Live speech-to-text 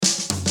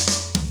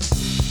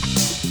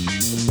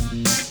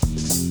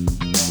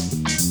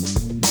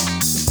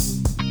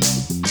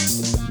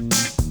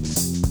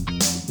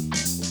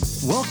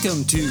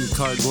Welcome to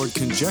Cardboard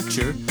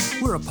Conjecture.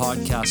 We're a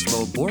podcast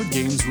about board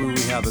games where we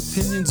have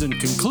opinions and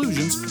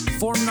conclusions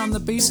formed on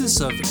the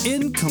basis of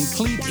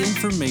incomplete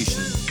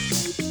information.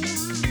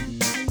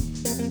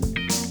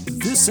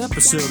 This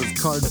episode of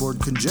Cardboard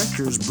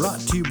Conjecture is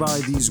brought to you by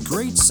these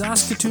great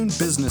Saskatoon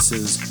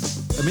businesses: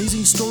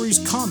 Amazing Stories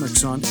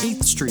Comics on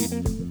 8th Street,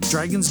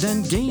 Dragon's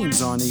Den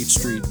Games on 8th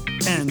Street,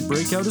 and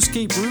Breakout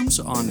Escape Rooms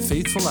on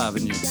Faithful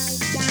Avenue.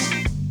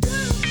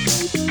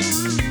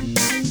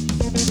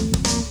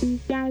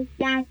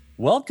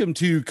 Welcome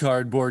to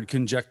Cardboard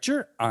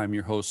Conjecture. I'm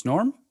your host,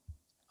 Norm.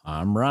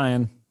 I'm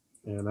Ryan.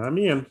 And I'm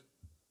Ian.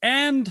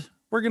 And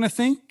we're going to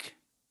think,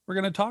 we're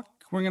going to talk,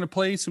 we're going to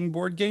play some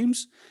board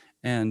games.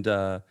 And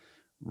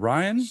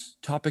Ryan,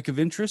 topic of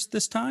interest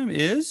this time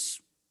is?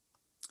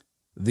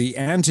 The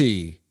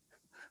anti-Euro.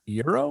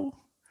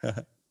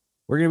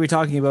 We're going to be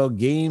talking about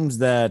games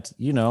that,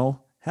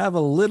 have a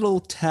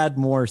little tad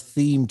more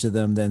theme to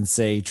them than,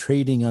 say,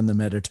 trading on the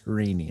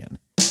Mediterranean.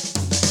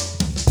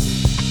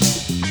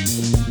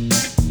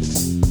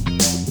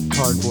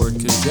 Cardboard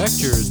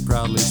Conjecture is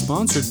proudly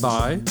sponsored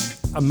by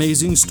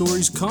Amazing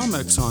Stories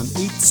Comics on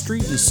 8th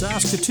Street in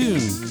Saskatoon.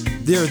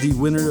 They're the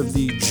winner of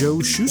the Joe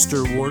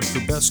Shuster Award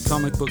for Best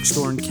Comic Book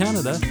Store in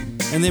Canada,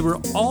 and they were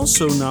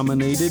also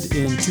nominated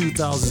in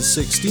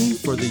 2016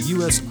 for the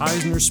U.S.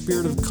 Eisner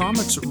Spirit of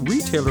Comics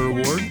Retailer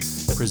Award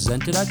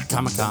presented at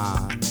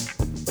Comic-Con.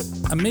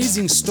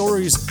 Amazing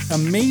Stories'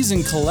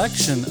 amazing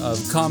collection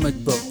of comic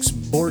books,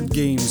 board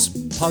games,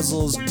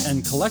 puzzles,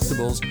 and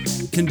collectibles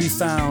can be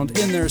found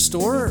in their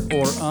store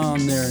or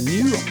on their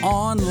new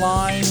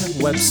online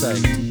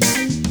website.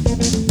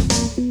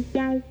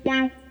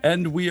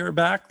 And we are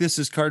back. This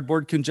is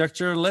Cardboard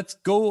Conjecture. Let's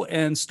go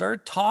and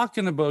start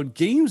talking about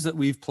games that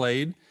we've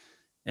played.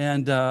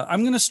 And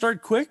I'm going to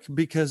start quick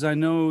because I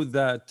know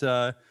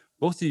that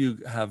both of you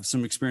have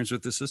some experience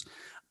with this.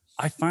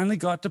 I finally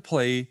got to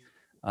play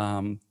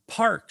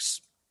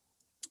Parks.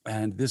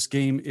 And this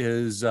game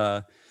is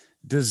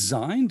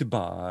designed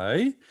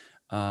by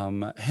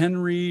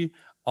Henry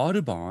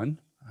Audubon.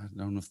 I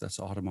don't know if that's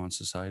Audubon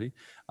Society.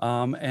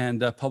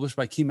 And published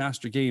by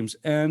Keymaster Games.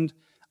 And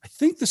I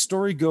think the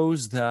story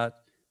goes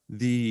that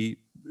the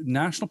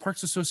National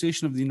Parks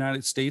Association of the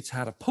United States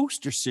had a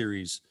poster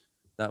series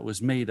that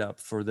was made up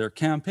for their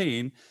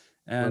campaign.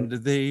 And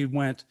they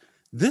went,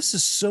 this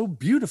is so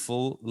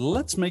beautiful,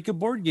 let's make a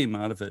board game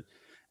out of it.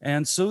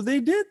 And so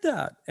they did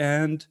that.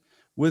 And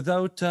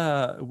without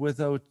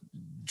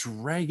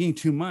dragging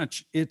too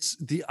much, it's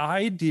the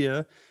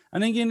idea.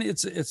 And again,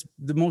 it's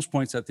the most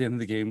points at the end of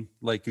the game,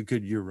 like a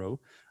good Euro.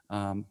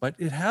 But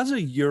it has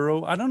a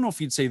Euro. I don't know if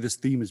you'd say this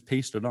theme is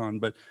pasted on,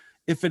 but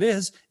if it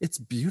is, it's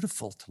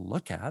beautiful to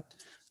look at.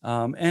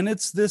 And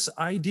it's this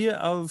idea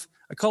of,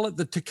 I call it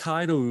the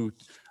Tokaido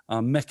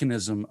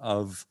mechanism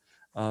of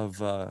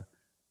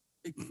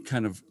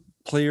kind of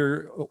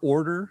player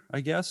order,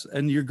 I guess.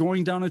 And you're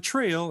going down a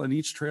trail, and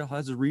each trail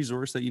has a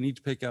resource that you need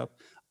to pick up,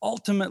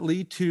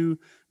 ultimately to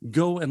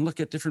go and look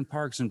at different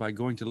parks. And by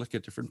going to look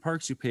at different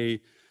parks, you pay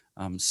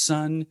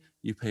sun,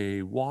 you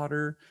pay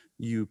water,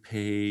 you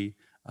pay,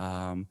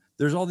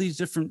 there's all these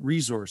different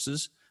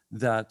resources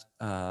that,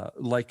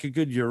 like a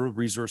good Euro,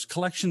 resource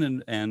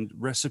collection and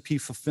recipe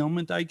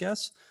fulfillment, I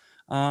guess.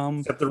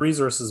 Except the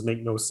resources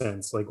make no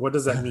sense. Like, what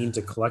does that mean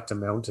to collect a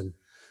mountain?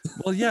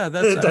 Well, yeah,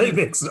 that's that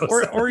makes no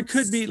sense. Or it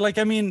could be like,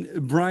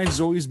 Brian's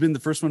always been the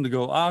first one to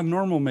go,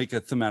 Norm will make a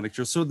thematic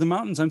trail. So the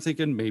mountains, I'm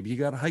thinking maybe you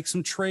got to hike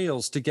some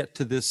trails to get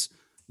to this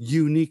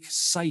unique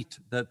site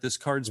that this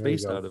card's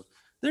based out of.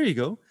 There you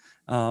go.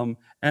 And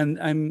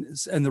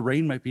the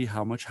rain might be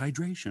how much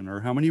hydration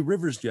or how many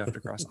rivers do you have to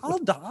cross.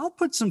 I'll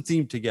put some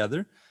theme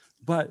together,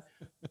 but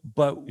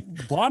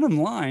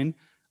bottom line,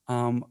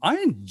 I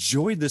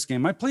enjoyed this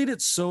game. I played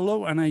it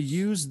solo, and I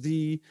used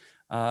the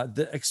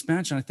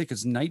expansion. I think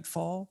it's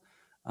Nightfall,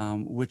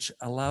 which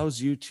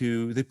allows you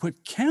to. They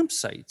put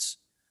campsites,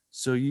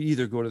 so you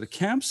either go to the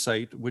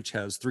campsite, which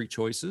has 3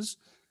 choices,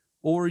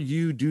 or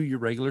you do your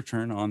regular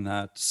turn on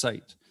that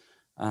site.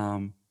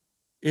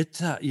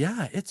 It's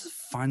a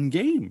fun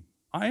game.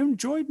 I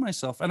enjoyed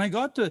myself, and I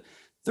got to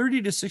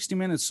 30 to 60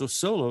 minutes. So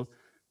solo,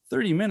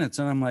 30 minutes,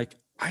 and I'm like,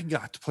 I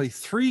got to play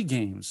 3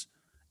 games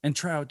and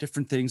try out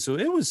different things. So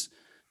it was.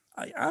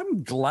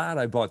 I'm glad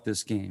I bought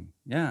this game.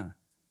 Yeah.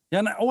 Yeah,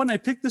 and I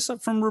picked this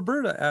up from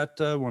Roberta at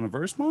one of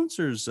our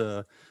sponsors,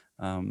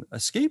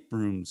 Escape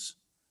Rooms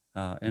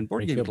and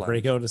Board Game Blast.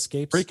 Breakout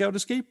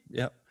Escape.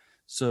 Yeah.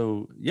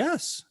 So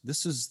yes,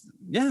 this is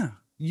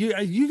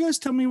You guys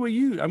tell me what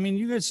you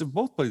guys have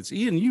both played this.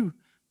 Ian,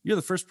 you're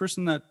the first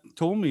person that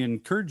told me and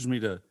encouraged me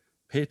to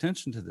pay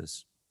attention to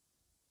this.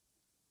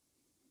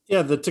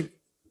 Yeah, the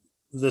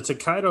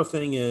Tokaido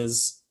thing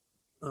is,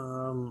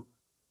 you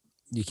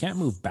can't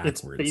move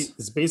backwards.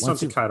 It's based on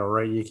Tokaido,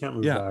 right? You can't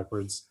move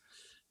backwards.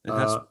 It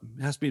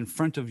has to be in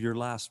front of your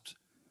last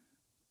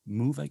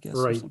move, I guess.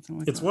 Right. Or something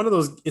like it's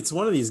that. It's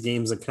one of these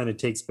games that kind of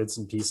takes bits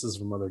and pieces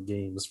from other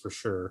games for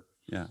sure.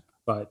 Yeah.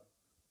 But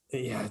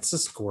yeah, it's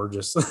just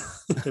gorgeous.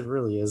 It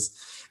really is.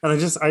 And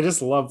I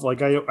just love,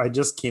 like, I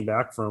just came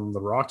back from the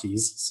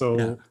Rockies,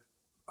 so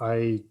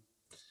I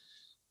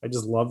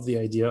just love the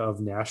idea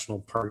of national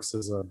parks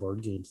as a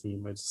board game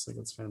theme. I just think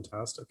it's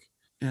fantastic.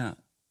 Yeah.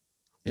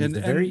 It's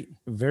a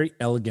very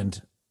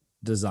elegant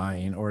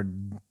design or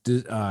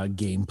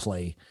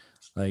gameplay.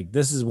 Like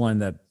this is one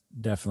that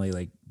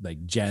definitely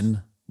like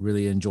Jen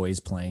really enjoys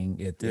playing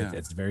it. Yeah.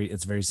 It's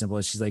very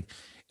simple. She's like,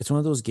 it's one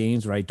of those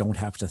games where I don't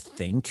have to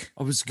think.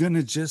 I was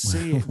gonna just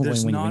say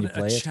there's when you not a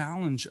play it.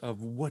 challenge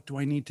of what do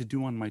I need to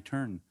do on my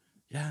turn.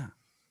 Yeah.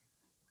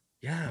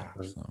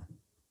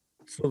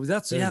 So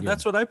that's Very good.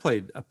 that's what I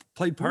played. I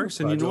played Parks,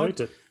 and you Glad know what? liked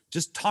it.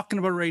 Just talking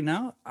about it right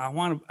now, I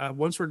want to.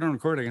 Once we're done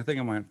recording, I think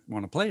I might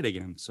want to play it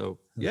again. So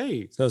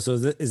yay! So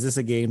is this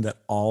a game that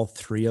all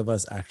three of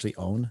us actually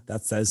own?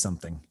 That says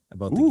something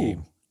about the Ooh.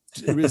 game.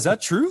 Is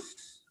that true?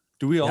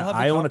 Do we all Yeah, have?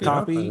 I own a I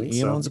copy. think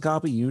Ian so. owns a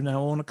copy. You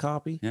now own a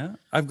copy. Yeah,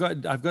 I've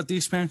got the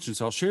expansion,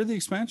 so I'll share the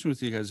expansion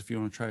with you guys if you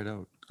want to try it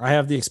out. I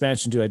have the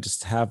expansion too. I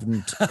just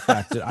haven't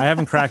cracked it. I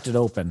haven't cracked it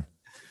open.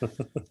 All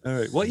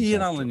right. Well,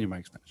 Ian, I'll lend you my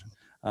expansion.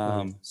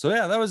 So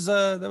yeah, that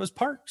was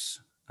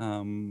Parks.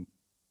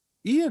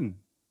 Ian,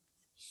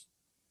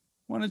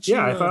 why don't you?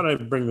 Yeah, I thought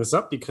I'd bring this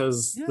up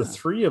because Yeah. the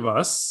three of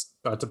us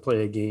got to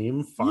play a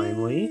game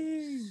finally,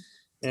 Yay.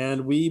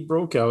 and we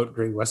broke out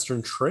Great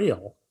Western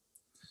Trail,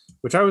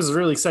 which I was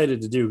really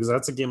excited to do because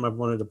that's a game I've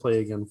wanted to play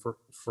again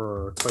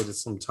for quite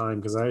some time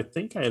because I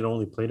think I had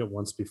only played it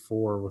once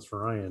before with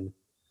Ryan,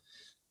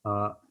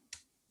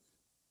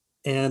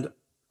 and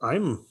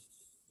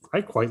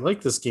I quite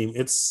like this game.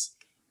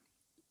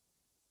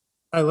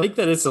 I like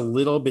that it's a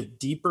little bit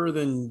deeper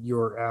than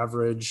your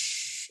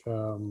average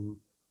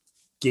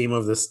game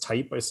of this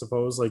type, I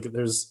suppose. Like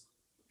there's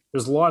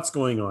lots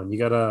going on. You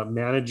got to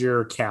manage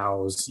your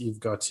cows. You've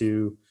got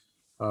to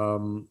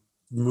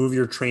move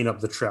your train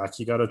up the track.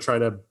 You got to try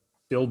to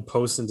build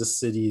posts into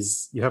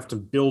cities. You have to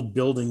build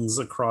buildings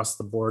across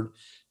the board.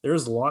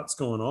 There's lots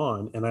going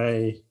on, and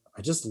I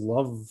just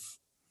love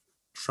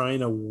trying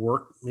to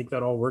make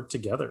that all work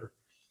together.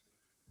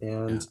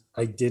 And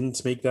I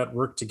didn't make that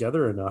work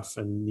together enough,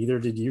 and neither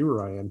did you,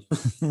 Ryan.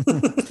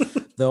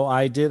 Though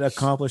I did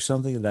accomplish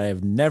something that I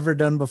have never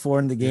done before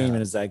in the game, Yeah.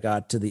 and as I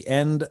got to the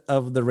end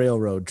of the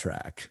railroad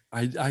track.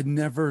 I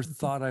never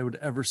thought I would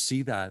ever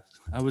see that.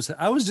 I was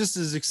just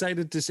as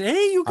excited to say,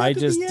 hey, you got I to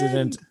just the didn't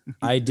end.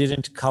 I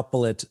didn't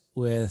couple it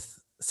with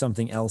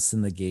something else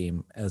in the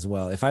game as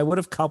well. If I would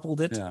have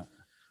coupled it Yeah.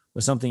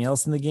 with something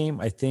else in the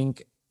game, I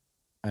think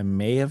I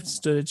may have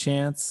stood a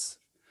chance.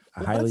 I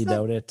Well, highly that's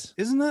not- doubt it.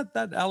 Isn't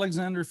that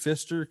Alexander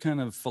Pfister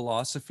kind of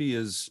philosophy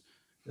is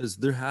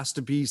there has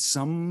to be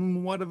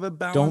somewhat of a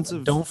balance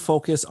of Don't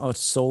focus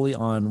solely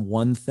on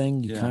one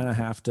thing. You Yeah. kind of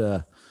have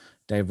to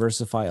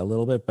diversify a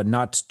little bit, but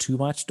not too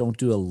much. Don't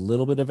do a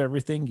little bit of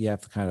everything. You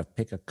have to kind of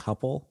pick a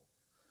couple.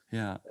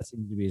 yeah. That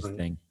seems to be his Right.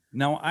 thing.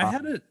 Now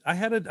I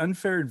had an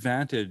unfair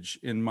advantage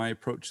in my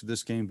approach to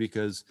this game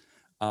because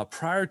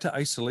prior to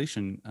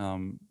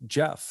Isolation,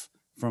 Jeff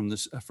from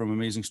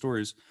Amazing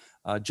Stories,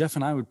 Jeff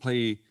and I had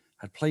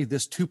played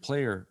this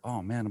 2-player.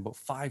 Oh man, about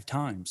 5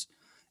 times,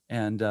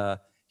 and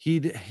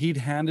he'd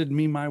handed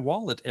me my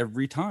wallet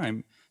every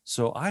time,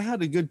 so I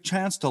had a good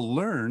chance to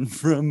learn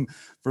from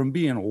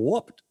being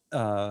whooped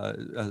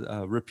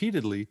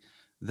repeatedly.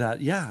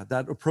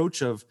 That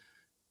approach of,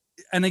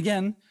 and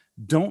again,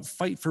 don't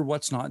fight for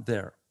what's not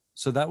there.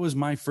 So that was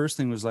my first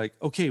thing, was like,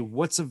 okay,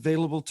 what's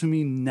available to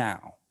me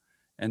now,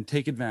 and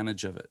take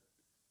advantage of it.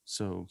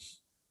 So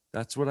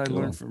that's what I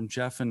learned from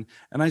Jeff. And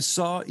I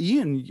saw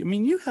Ian, I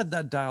mean, you had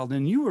that dialed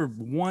in. You were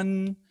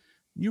one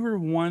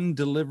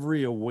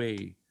delivery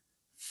away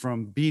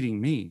from beating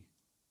me.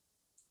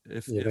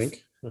 You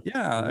think?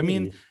 Yeah, I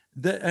mean,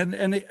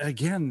 Maybe.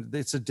 again,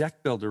 it's a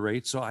deck builder,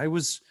 right? So I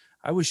was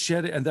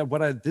shedding, and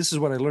this is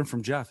what I learned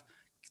from Jeff.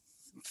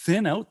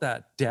 Thin out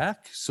that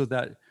deck so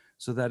that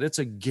it's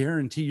a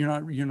guarantee.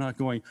 You're not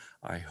going,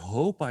 I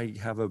hope I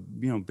have a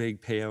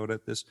big payout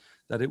at this.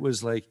 That it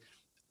was like,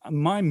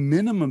 my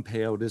minimum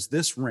payout is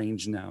this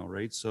range now,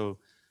 right? So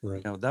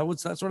Right.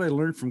 that's what I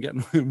learned from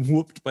getting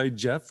whooped by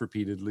Jeff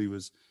repeatedly.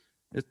 Was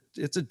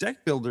it's a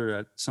deck builder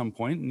at some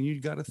point, and you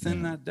got to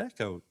thin that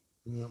deck out.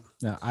 Yeah.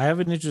 Now, I have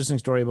an interesting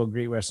story about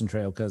Great Western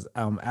Trail because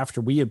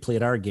after we had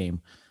played our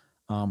game,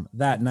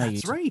 that night,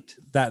 That's right.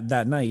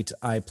 that night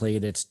I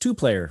played it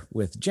 2-player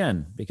with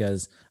Jen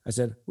because I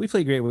said, we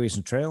play Great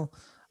Western Trail.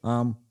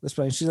 Let's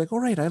play. And she's like, all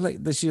right, I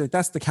like this. She's like,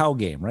 that's the cow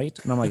game, right?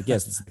 And I'm like,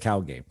 yes, it's the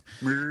cow game.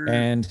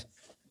 And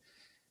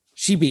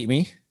she beat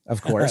me,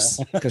 of course,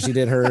 because she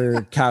did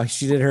her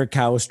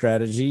cow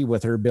strategy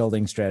with her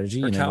building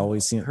strategy, and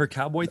Her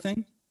cowboy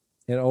thing.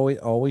 it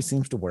always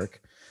seems to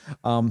work.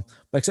 But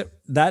except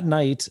that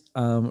night,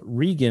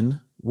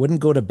 Regan wouldn't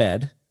go to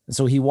bed, and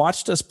so he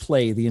watched us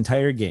play the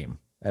entire game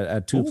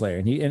at 2-player,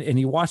 and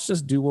he watched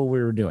us do what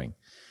we were doing.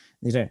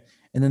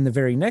 And then the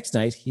very next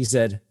night, he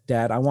said,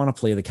 "Dad, I want to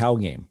play the cow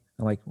game."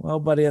 I'm like, "Well,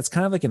 buddy, it's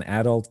kind of like an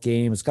adult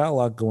game. It's got a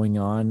lot going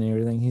on and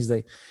everything." He's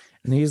like,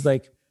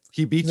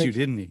 He beat you,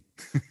 didn't he?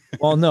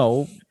 well,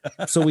 no.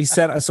 So I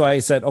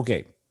said,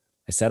 okay.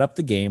 I set up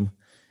the game.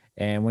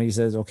 And when he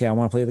says, okay, I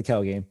want to play the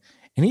cow game.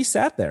 And he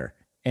sat there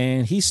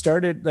and he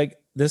started, like,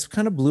 this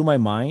kind of blew my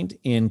mind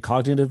in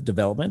cognitive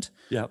development.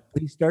 Yeah.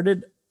 He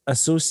started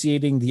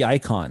associating the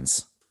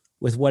icons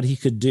with what he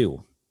could do.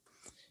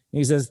 And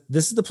he says,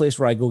 this is the place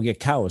where I go get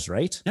cows,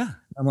 right? Yeah.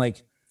 I'm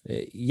like,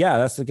 yeah,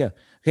 that's the guy.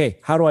 Okay,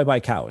 how do I buy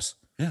cows?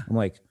 Yeah. I'm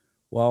like,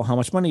 well, how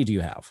much money do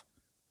you have?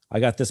 I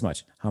got this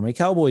much. How many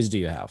cowboys do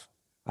you have?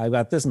 I've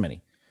got this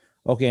many.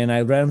 Okay, and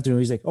I ran him through.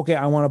 He's like, okay,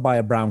 I want to buy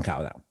a brown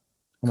cow now.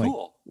 I'm like,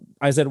 Cool.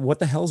 I said, what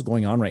the hell's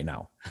going on right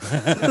now?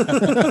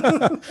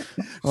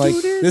 Like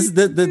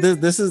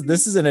this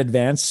is an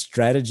advanced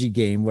strategy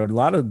game where a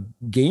lot of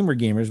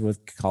gamers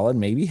would call it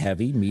maybe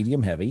heavy,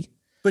 medium heavy.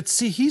 But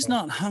see, he's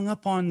not hung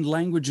up on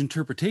language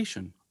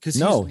interpretation because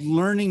No. he's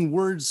learning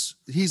words.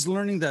 He's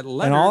learning that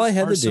letters And all I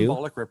had are to do,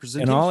 symbolic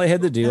representation. and all I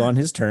had to do on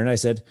his turn, I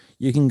said,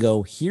 you can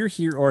go here,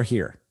 here, or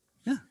here.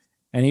 Yeah.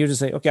 And he would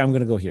just say, okay, I'm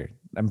going to go here.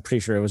 I'm pretty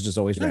sure it was just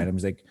always random.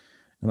 He's like,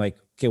 I'm like,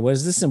 okay, what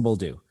does this symbol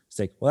do? It's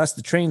like, well, that's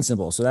the train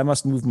symbol. So that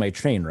must move my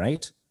train,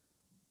 right?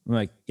 I'm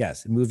like,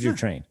 yes, it moves your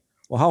train.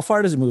 Well, how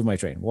far does it move my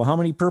train? Well, how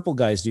many purple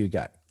guys do you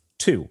got?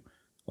 2.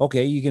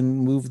 Okay, you can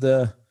move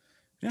the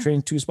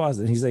train 2 spots.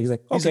 And he's like, He's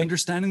okay.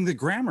 understanding the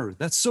grammar.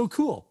 That's so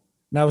cool.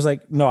 And I was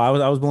like, no,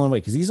 I was blown away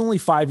because he's only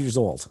 5 years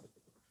old.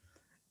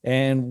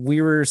 And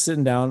we were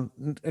sitting down.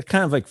 It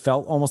kind of like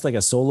felt almost like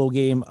a solo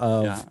game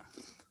of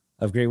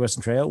Great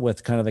Western Trail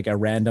with kind of like a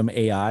random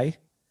AI,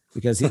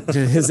 because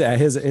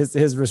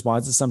his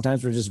responses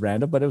sometimes were just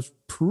random, but it was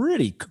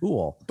pretty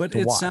cool. But to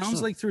it watch.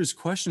 sounds like through his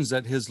questions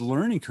that his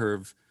learning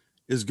curve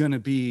is going to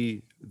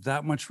be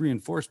that much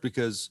reinforced,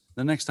 because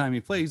the next time he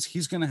plays,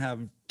 he's going to have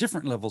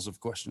different levels of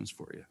questions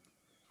for you.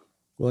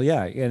 Well,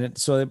 yeah, and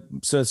so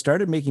it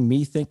started making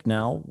me think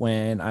now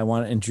when I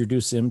want to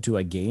introduce him to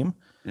a game.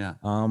 Yeah.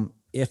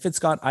 If it's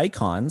got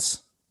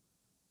icons,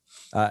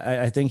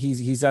 I think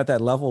he's at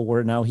that level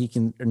where now he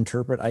can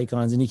interpret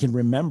icons and he can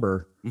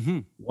remember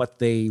what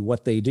they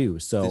do.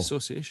 So The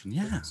association.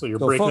 Yeah. So you're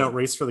So breaking fo- out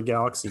Race for the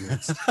Galaxy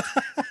next.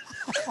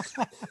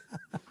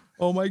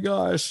 oh my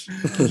gosh,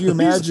 could you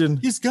imagine?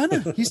 He's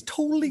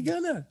totally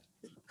gonna.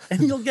 And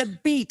he'll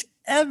get beat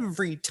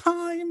every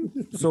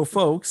time. So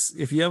folks,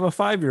 if you have a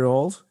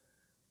 5-year-old,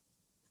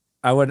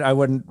 I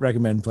wouldn't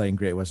recommend playing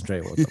Great Western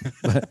Trail with them.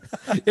 But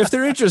if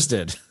they're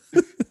interested,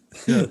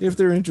 I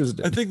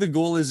think the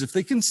goal is if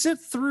they can sit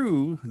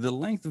through the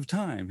length of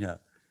time. Yeah.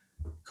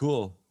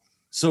 Cool.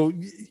 So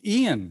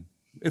Ian,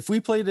 if we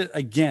played it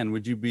again,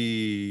 would you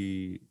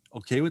be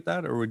okay with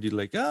that? Or would you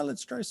like,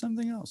 let's try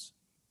something else?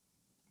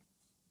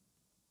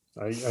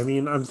 I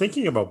mean, I'm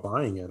thinking about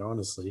buying it,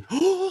 honestly.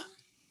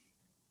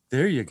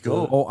 There you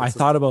go. Oh, I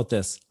thought about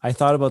this.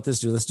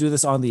 Dude. Let's do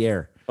this on the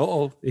air.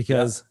 Oh,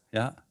 Because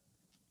yeah.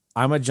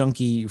 I'm a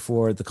junkie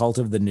for the Cult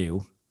of the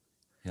New.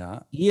 Yeah.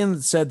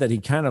 Ian said that he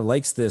kind of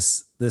likes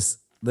this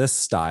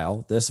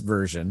style, this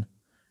version,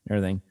 and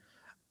everything.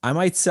 I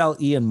might sell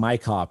Ian my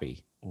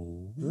copy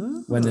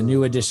when the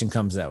new edition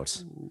comes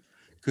out.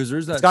 Because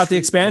there's that. It's got the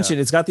expansion.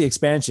 It's got the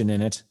expansion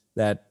in it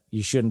that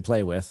you shouldn't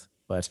play with,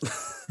 but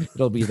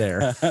it'll be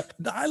there.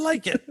 I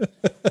like it.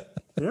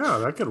 Yeah,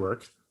 that could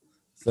work.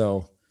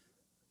 So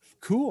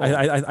Cool.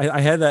 I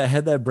had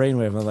that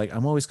brainwave. I'm like,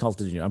 I'm always Cult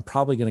of the New. I'm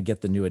probably gonna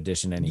get the new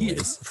edition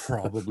anyways.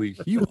 Probably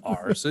you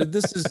are. So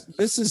this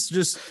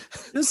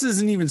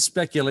isn't even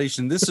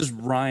speculation. This is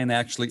Ryan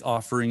actually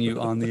offering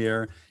you on the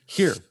air.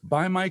 Here,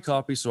 buy my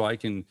copy so I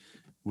can,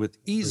 with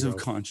ease of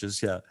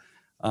conscience. Yeah.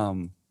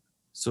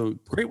 So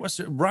Great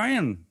Western,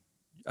 Ryan,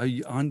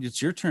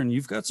 it's your turn.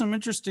 You've got some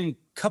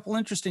couple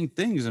interesting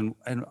things, and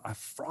I'm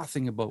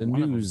frothing about The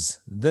one of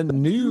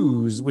them.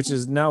 news, which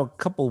is now a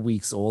couple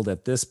weeks old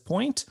at this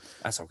point.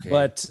 That's okay.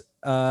 But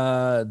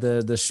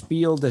the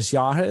Spiel des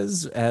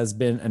Jahres has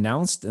been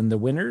announced, and the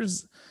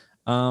winners.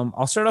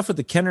 I'll start off with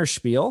the Kenner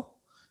Spiel,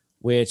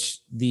 which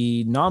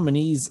the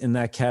nominees in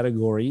that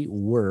category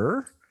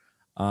were,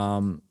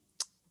 I've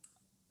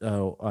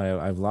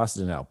lost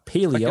it now.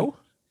 Paleo,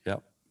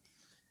 Yep.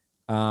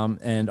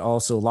 and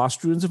also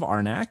Lost Ruins of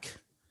Arnak,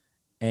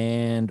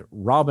 and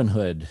Robin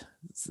Hood,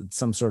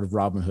 some sort of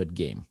Robin Hood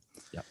game.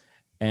 Yep.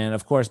 And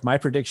of course, my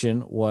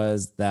prediction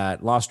was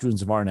that Lost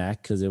Ruins of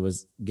Arnak, because it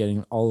was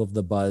getting all of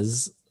the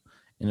buzz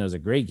and it was a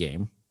great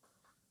game.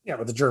 Yeah,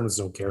 but the Germans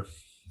don't care.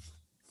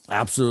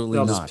 Absolutely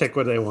They'll not. just pick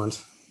what they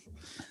want.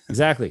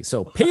 Exactly.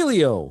 So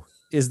Paleo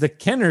is the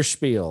Kenner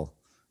Spiel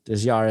des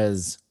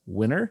Jahres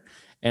winner.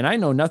 And I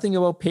know nothing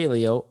about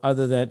Paleo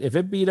other than if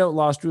it beat out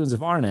Lost Ruins of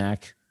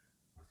Arnak,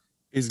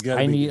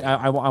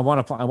 I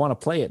want to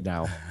play it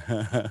now.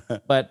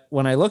 But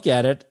when I look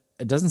at it,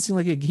 it doesn't seem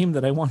like a game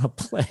that I want to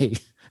play.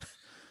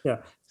 Yeah.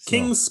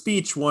 King's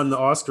Speech won the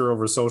Oscar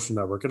over Social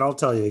Network, and I'll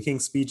tell you,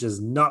 King's Speech is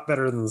not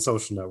better than the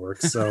Social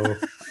Network, so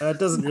that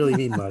doesn't really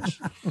mean much.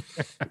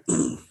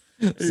 There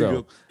you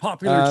go.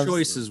 Popular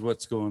choice is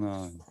what's going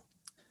on.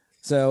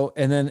 So,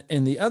 and then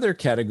in the other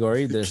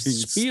category, the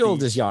King's Spiel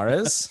des Speech.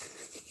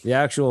 Jahres, the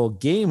actual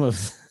game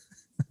of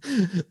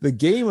the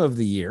game of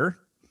the year.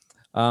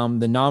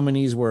 The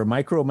nominees were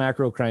Micro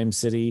Macro Crime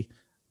City,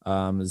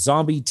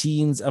 Zombie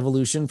Teens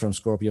Evolution from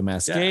Scorpio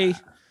Masqué,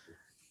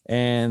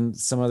 and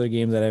some other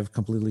game that I've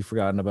completely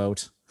forgotten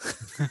about.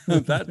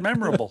 That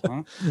memorable,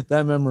 huh?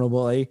 That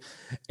memorable, eh?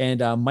 And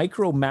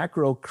Micro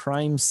Macro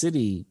Crime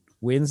City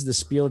wins the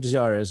Spiel des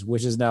Jahres,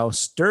 which has now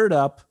stirred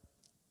up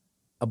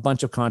a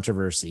bunch of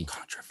controversy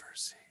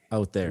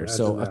out there. Imagine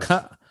So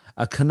that.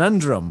 a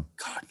conundrum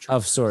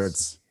of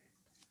sorts.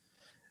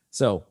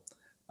 So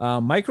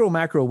Micro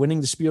Macro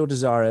winning the Spiel des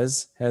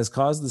Jahres has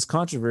caused this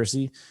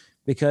controversy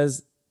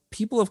because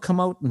people have come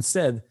out and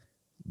said,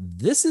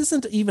 this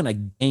isn't even a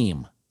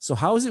game. So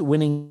how is it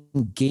winning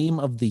Game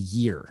of the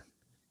Year?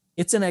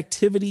 It's an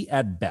activity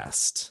at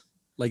best.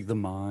 Like the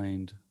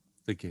mind,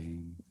 the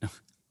game.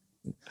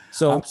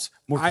 So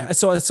I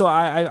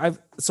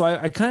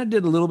kind of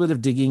did a little bit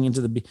of digging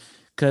into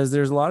because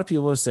there's a lot of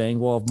people who are saying,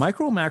 well, if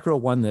Micro Macro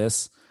won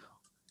this,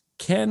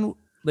 can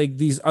like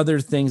these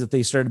other things that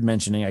they started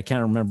mentioning, I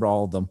can't remember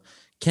all of them.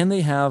 Can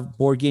they have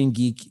Board Game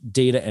Geek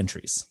data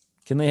entries?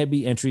 Can they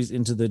be entries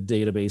into the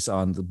database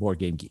on the Board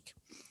Game Geek?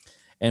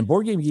 And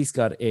Board Game Geek's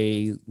got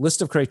a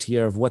list of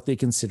criteria of what they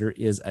consider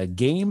is a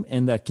game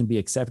and that can be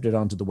accepted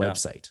onto the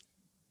website.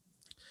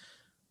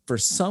 For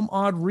some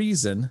odd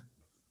reason,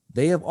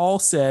 they have all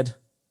said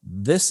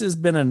this has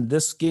been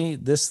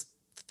this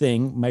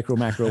thing, Micro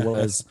Macro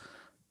was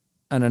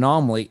an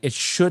anomaly. It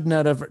should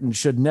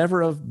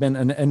never have been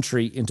an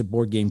entry into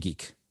Board Game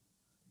Geek.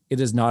 It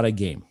is not a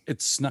game.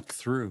 It snuck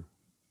through.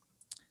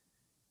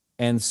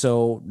 And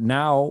so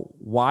now,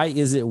 why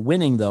is it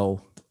winning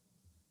though?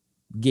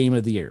 Game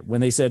of the Year, when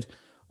they said,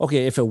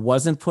 okay, if it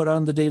wasn't put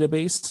on the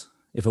database,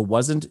 if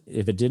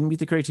it didn't meet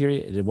the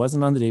criteria, it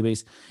wasn't on the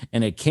database,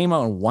 and it came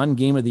out in one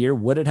Game of the Year,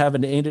 would it have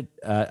an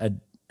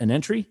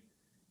entry?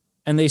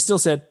 And they still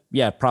said,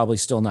 yeah, probably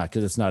still not,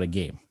 because it's not a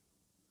game.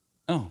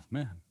 Oh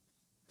man.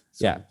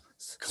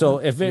 So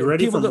if you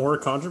ready for more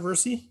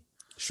controversy?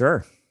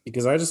 Sure.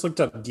 Because I just looked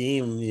up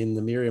game in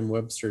the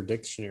Merriam-Webster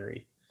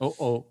dictionary.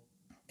 Oh.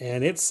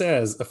 And it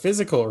says a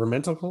physical or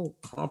mental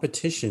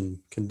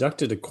competition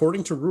conducted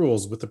according to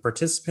rules with the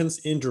participants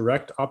in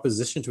direct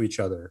opposition to each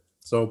other.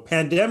 So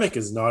Pandemic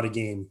is not a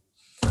game.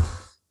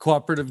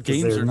 Cooperative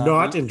games They're are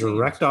not in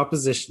direct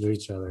opposition to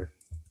each other.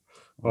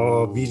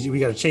 Oh, BG, we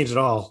got to change it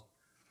all.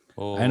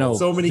 Oh. I know.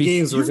 So many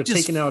games were You've just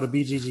taken out of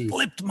BGG.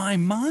 Flipped my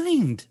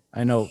mind.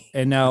 I know.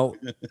 And now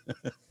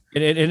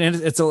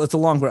it's a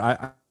long word.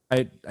 I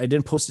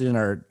didn't post it in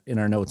our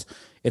notes.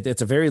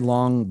 It's a very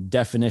long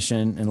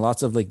definition and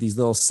lots of like these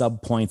little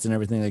sub points and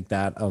everything like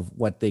that of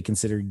what they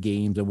consider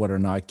games and what are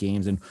not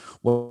games and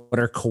what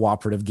are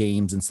cooperative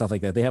games and stuff like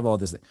that. They have all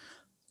this.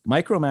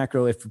 Micro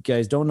Macro, if you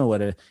guys don't know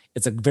what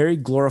it's a very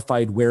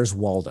glorified Where's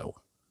Waldo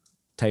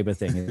type of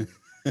thing.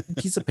 A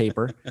piece of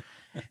paper,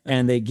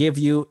 and they give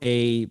you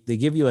a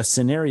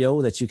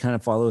scenario that you kind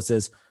of follow. It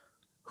says,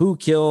 who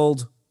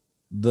killed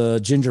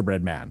the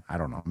gingerbread man? I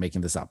don't know, I'm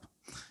making this up.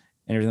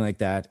 And everything like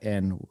that.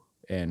 And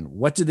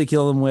what did they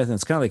kill them with? And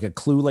it's kind of like a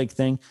clue-like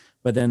thing.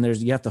 But then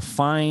you have to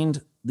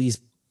find these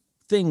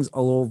things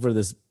all over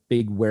this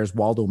big Where's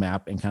Waldo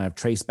map and kind of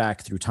trace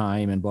back through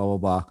time and blah, blah,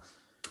 blah.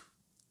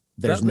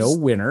 There's no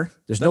winner.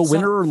 There's no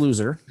winner or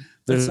loser.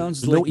 There's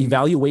no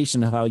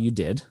evaluation of how you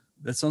did.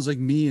 That sounds like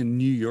me in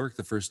New York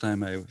the first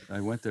time I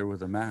went there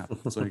with a map.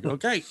 It's like,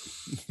 okay.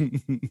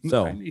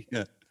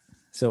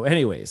 So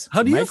anyways.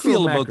 How do you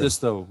feel about this,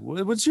 though?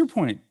 What's your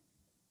point?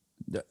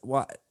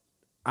 Well,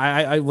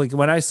 I like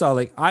when I saw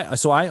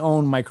I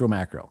own Micro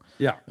Macro.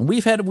 Yeah. And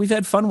we've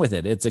had fun with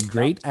it. It's a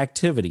great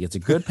activity. It's a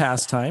good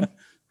pastime.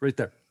 Right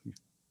there.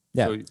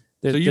 Yeah.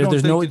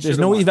 There's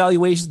no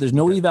evaluation. There's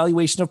no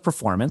evaluation of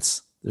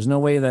performance. There's no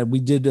way that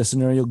we did a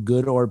scenario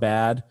good or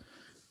bad.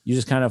 You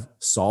just kind of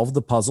solve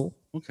the puzzle.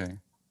 Okay.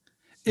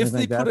 If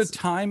they put a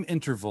time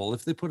interval,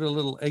 if they put a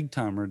little egg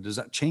timer, does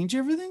that change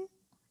everything?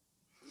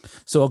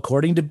 So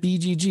according to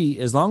BGG,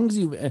 as long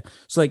as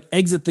like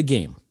exit the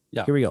game.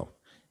 Yeah. Here we go.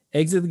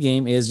 Exit the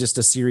game is just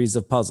a series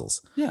of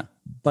puzzles. Yeah.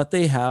 But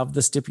they have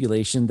the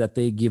stipulation that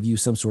they give you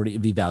some sort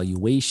of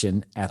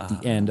evaluation at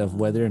the end of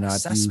whether or not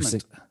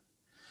assessment.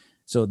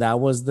 So that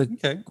was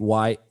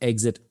why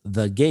exit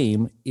the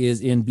game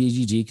is in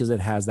BGG, because it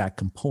has that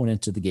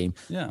component to the game.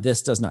 Yeah.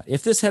 This does not.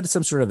 If this had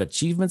some sort of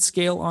achievement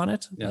scale on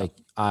it, like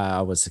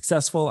I was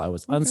successful, I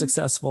was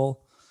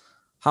unsuccessful,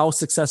 how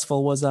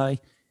successful was I?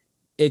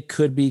 It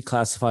could be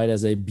classified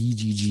as a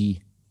BGG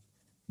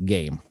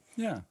game.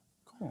 Yeah.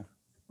 Cool. Okay.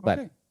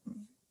 But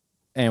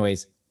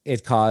anyways,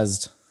 it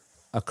caused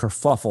a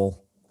kerfuffle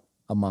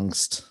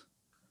amongst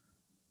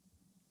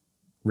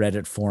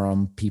Reddit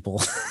forum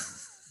people.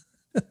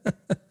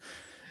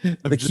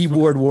 The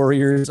keyboard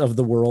warriors of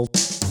the world.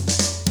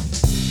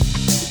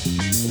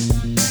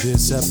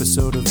 This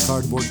episode of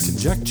Cardboard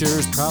Conjecture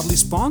is proudly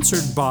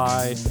sponsored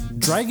by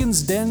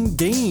Dragon's Den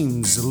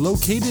Games,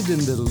 located in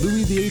the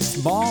Louis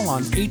VIII Mall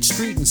on 8th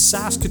Street in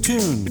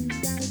Saskatoon.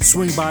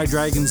 Swing by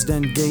Dragon's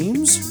Den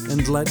Games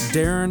and let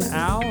Darren,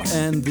 Al,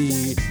 and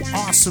the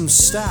awesome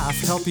staff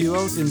help you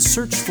out in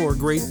search for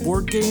great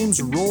board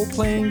games,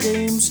 role-playing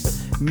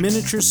games,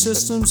 miniature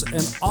systems,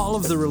 and all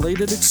of the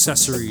related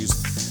accessories.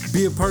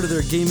 Be a part of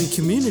their gaming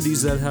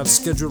communities that have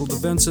scheduled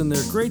events in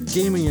their great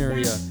gaming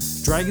area.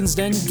 Dragon's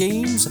Den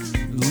Games,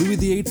 Louis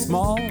VIII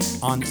Mall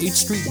on 8th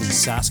Street in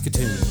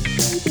Saskatoon.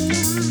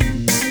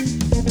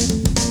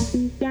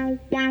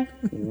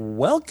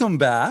 Welcome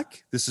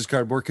back. This is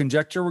Cardboard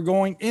Conjecture. We're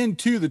going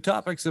into the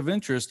topics of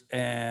interest,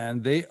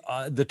 and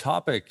the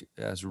topic,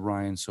 as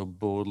Ryan so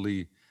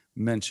boldly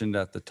mentioned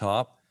at the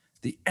top,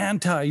 the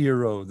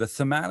anti-Euro, the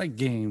thematic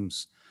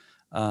games.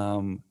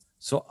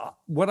 So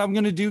what I'm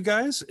going to do,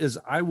 guys, is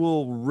I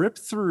will rip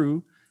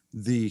through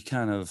the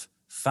kind of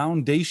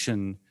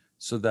foundation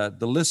so that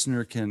the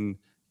listener can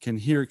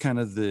hear kind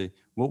of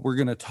what we're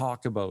going to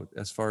talk about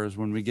as far as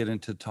when we get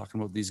into talking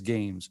about these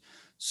games.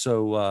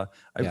 So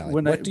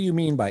what do you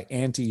mean by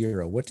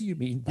anti-Euro? What do you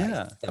mean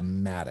by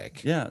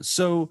thematic? Yeah.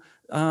 So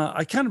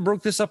I kind of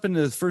broke this up into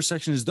the first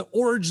section is the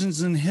origins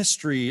and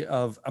history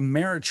of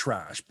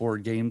Ameritrash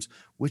board games,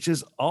 which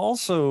is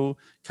also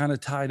kind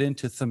of tied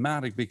into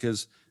thematic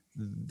because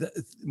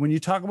when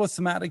you talk about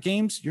thematic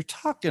games, you're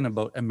talking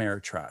about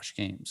Ameritrash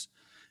games.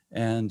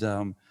 And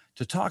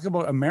to talk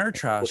about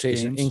Ameritrash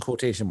games in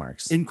quotation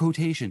marks, in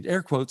quotation,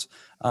 air quotes,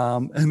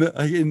 and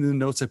in the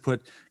notes I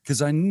put,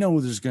 because I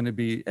know there's going to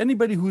be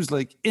anybody who's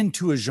like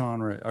into a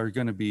genre are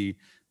going to be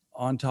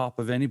on top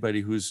of anybody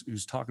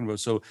who's talking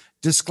about. So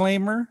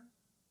disclaimer,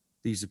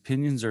 these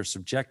opinions are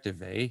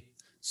subjective, eh?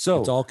 So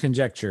it's all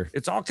conjecture.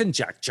 It's all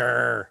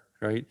conjecture,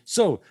 right?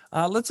 So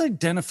let's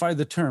identify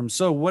the term.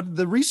 So what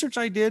the research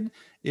I did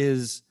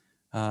is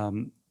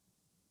Ameritrash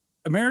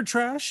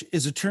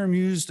is a term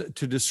used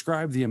to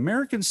describe the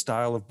American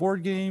style of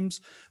board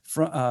games,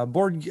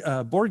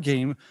 board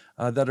game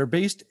that are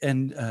based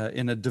in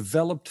a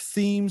developed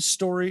theme,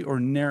 story, or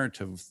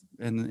narrative.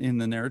 And in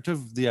the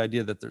narrative, the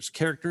idea that there's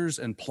characters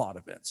and plot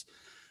events.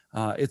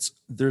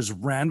 There's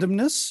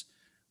randomness,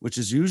 which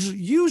is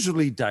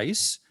usually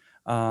dice,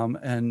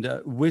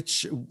 and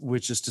which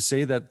is to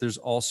say that there's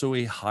also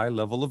a high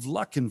level of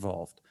luck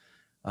involved.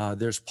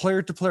 There's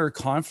player-to-player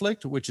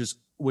conflict, which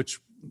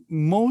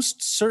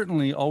most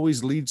certainly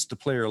always leads to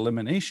player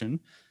elimination.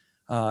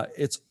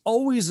 It's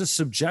always a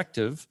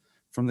subjective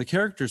from the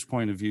character's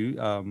point of view,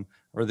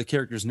 or the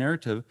character's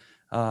narrative.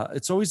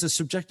 It's always a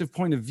subjective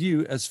point of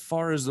view as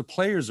far as the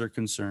players are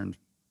concerned.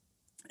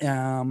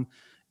 In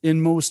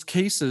most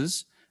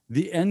cases,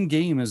 the end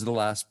game is the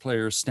last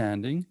player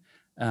standing.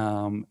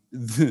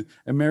 The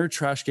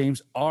Ameritrash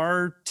games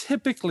are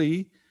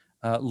typically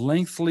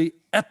lengthy,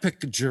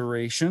 epic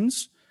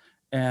durations.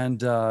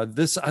 And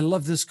I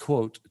love this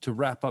quote to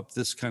wrap up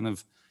this kind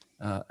of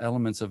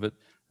elements of it.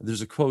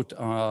 There's a quote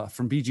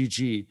from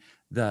BGG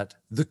that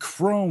the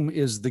chrome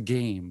is the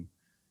game,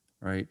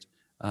 right?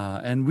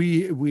 And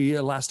we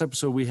last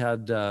episode we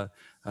had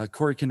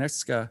Corey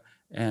Konecka,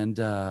 and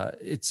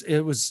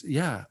it was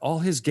all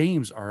his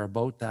games are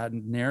about that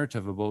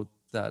narrative, about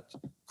that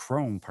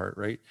chrome part,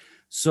 right?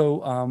 So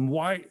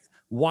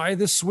why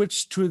the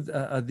switch to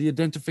the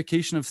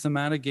identification of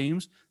thematic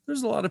games?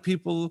 There's a lot of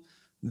people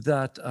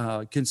that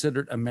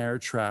considered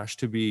Ameritrash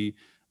to be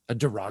a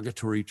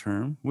derogatory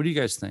term. What do you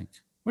guys think?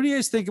 What do you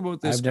guys think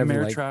about this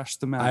Ameritrash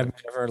thematic? I've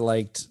never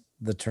liked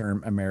the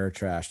term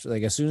Ameritrash.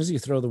 Like as soon as you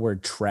throw the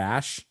word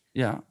trash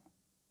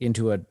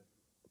into a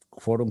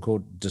quote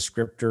unquote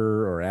descriptor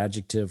or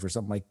adjective or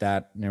something like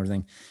that and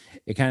everything,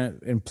 it kind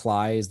of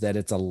implies that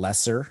it's a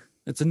lesser.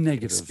 It's a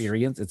negative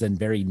experience. It's a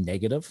very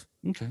negative.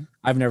 Okay.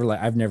 I've never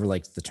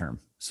liked the term.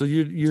 So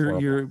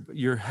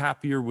you're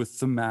happier with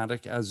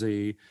thematic as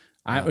a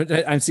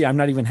I'm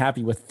not even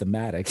happy with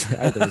thematic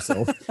either.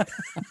 So,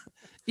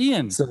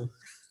 Ian, do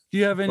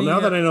you have any? Well,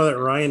 now that I know that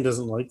Ryan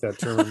doesn't like that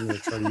term, I'm going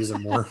to try to use it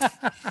more.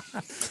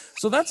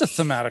 So that's a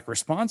thematic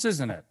response,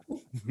 isn't it?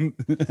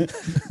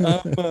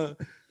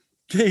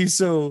 Okay,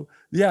 so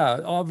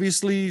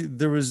obviously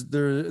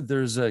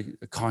there's a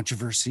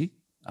controversy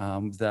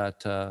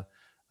that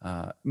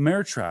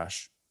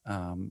Ameritrash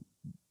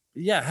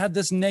had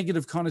this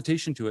negative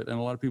connotation to it, and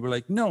a lot of people are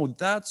like, no,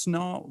 that's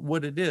not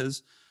what it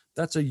is.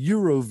 That's a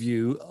Euro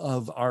view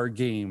of our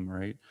game,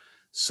 right?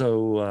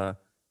 So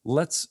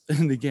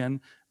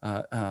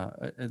we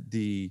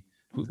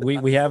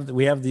have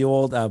the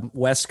old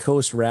West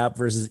Coast rap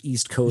versus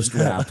East Coast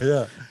rap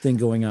thing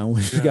going on.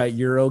 We've got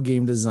Euro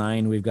game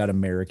design, we've got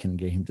American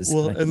game design.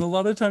 Well, and a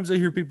lot of times I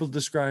hear people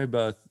describe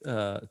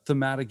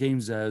thematic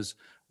games as,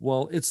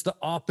 well, it's the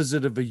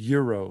opposite of a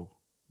Euro,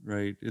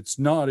 right? It's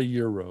not a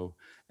Euro.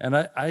 And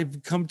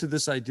I've come to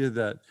this idea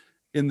that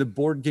in the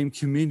board game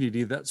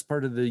community, that's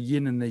part of the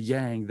yin and the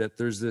yang, that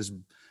there's this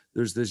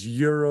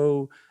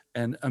Euro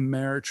and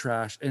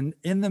Ameritrash, and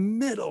in the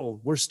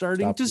middle, we're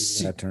starting to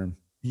see that term.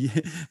 Yeah,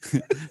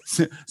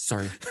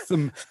 sorry.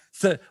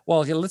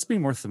 Let's be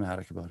more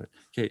thematic about it.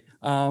 Okay,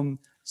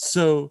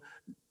 so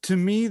to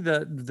me,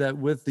 that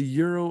with the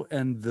Euro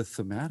and the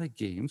thematic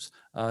games,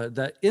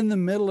 that in the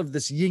middle of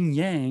this yin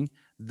yang,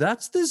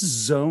 that's this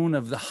zone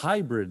of the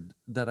hybrid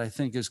that I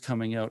think is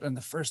coming out. And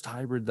the first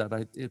hybrid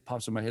it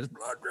pops in my head is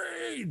Blood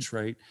Rage,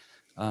 right?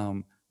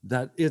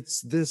 That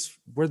it's this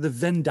where the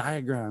Venn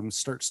diagram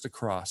starts to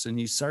cross, and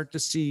you start to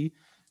see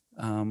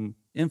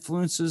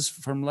influences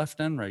from left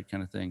and right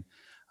kind of thing.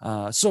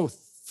 So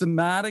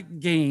thematic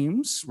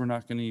games, we're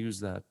not going to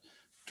use that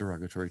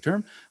derogatory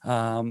term.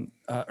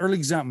 Early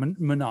example,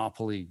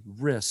 Monopoly,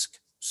 Risk,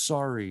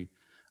 Sorry.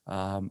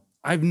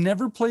 I've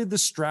never played the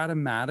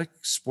Stratomatic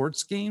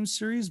sports game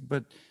series,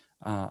 but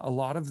a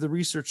lot of the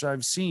research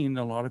I've seen,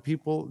 a lot of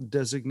people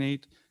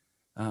designate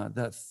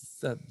that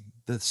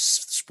the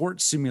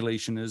sports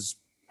simulation is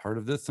part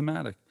of the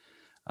thematic.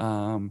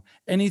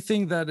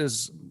 Anything that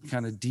is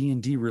kind of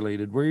D&D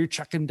related, where you're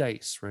chucking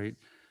dice, right?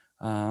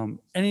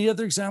 Any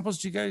other examples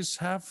do you guys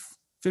have?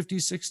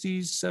 50s,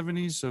 60s,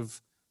 70s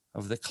of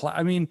the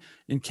I mean,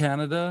 in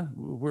Canada,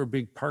 we're a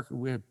big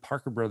we had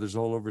Parker Brothers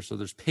all over. So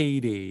there's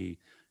Payday,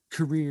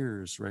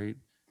 Careers, right?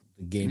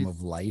 The Game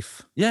of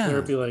Life. Yeah.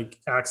 There'd be like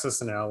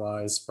Axis and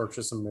Allies,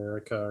 Fortress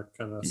America,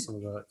 kind of some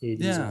of the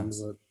 80s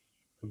ones that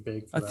are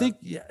big. For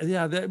think,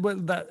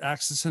 that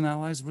Axis and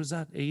Allies, was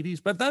that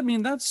 80s? But that, I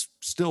mean, that's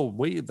still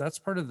that's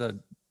part of the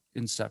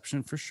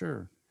inception for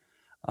sure.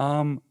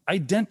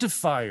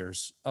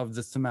 Identifiers of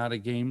the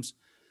thematic games.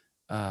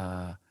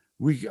 I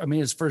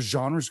mean, as far as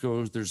genres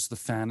goes, there's the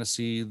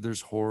fantasy,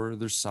 there's horror,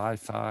 there's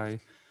sci-fi.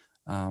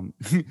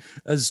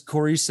 As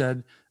Corey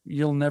said,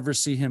 you'll never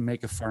see him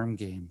make a farm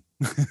game.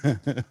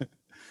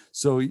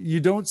 So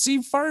you don't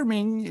see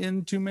farming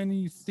in too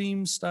many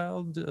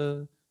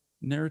theme-styled,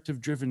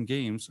 narrative-driven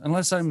games,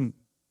 unless I'm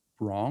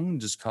wrong.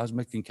 Does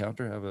Cosmic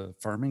Encounter have a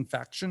farming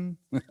faction?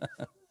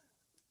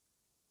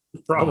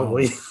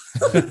 Probably.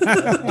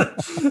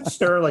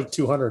 There are like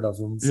 200 of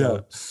them.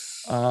 So.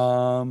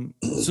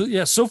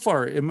 Yeah. So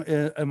far,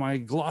 am I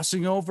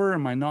glossing over?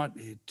 Am I not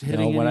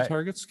hitting any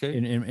targets? Okay.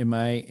 In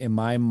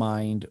my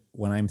mind,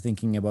 when I'm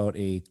thinking about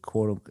a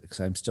quote, because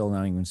I'm still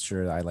not even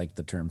sure I like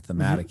the term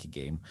thematic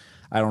game.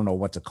 I don't know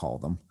what to call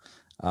them.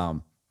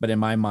 But in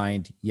my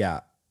mind,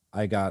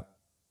 I got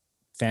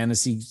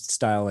fantasy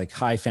style, like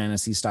high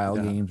fantasy style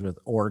games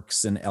with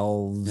orcs and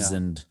elves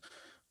and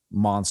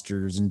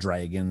monsters and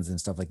dragons and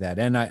stuff like that.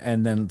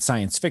 And then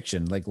science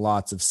fiction, like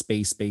lots of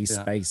space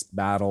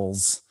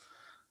battles.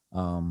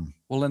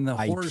 Well, in the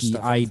horror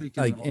stuff,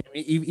 even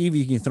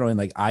you can throw in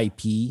like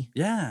IP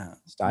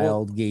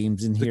styled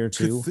games in here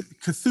too.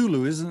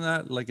 Cthulhu, isn't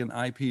that like an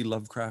IP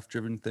Lovecraft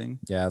driven thing?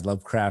 Yeah,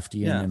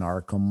 Lovecraftian and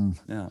Arkham.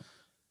 Yeah,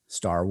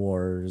 Star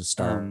Wars,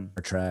 Star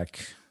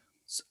Trek.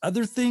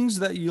 Other things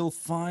that you'll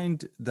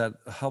find that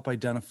help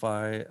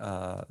identify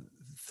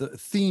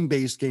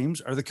theme-based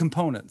games are the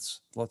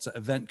components. Lots of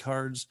event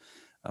cards.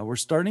 We're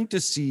starting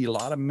to see a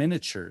lot of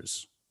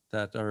miniatures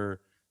that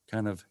are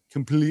kind of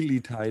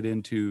completely tied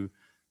into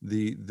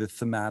the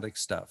thematic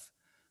stuff.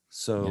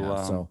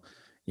 So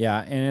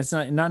and it's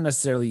not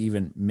necessarily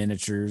even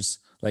miniatures.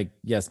 Like,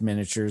 yes,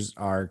 miniatures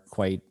are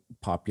quite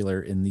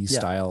popular in these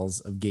styles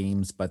of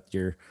games, but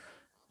you're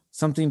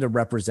something to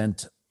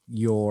represent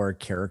your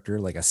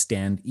character, like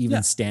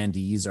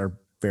standees are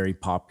very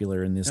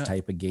popular in this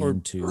type of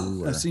game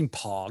too. I've seen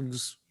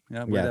Pogs.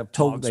 We have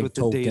Pogs with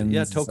tokens, the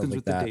data. Tokens like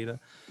with that. The data.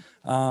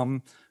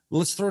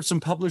 Let's throw out some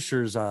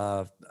publishers.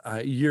 Corey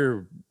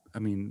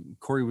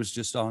was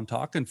just on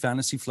talking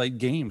Fantasy Flight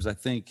Games. I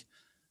think,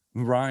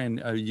 Ryan,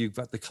 you've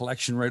got the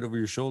collection right over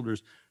your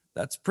shoulders.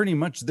 That's pretty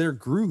much their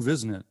groove,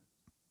 isn't it?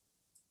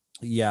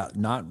 Yeah,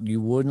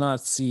 you would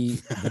not see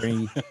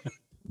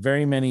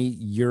very many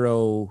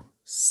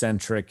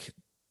Euro-centric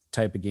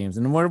type of games.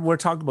 And we're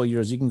talking about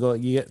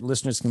Euros.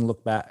 Listeners can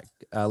look back,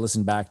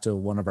 listen back to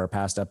one of our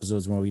past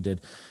episodes where we did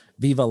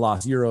Viva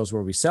Los Euros,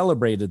 where we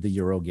celebrated the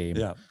Euro game.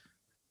 Yeah.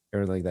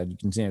 Or like that. You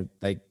can see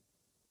like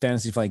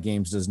Fantasy Flight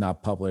Games does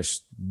not publish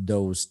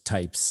those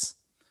types.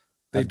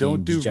 They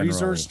don't do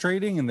resource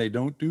trading and they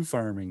don't do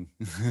farming.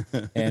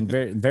 And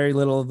very, very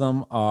little of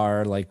them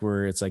are like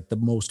where it's like the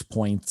most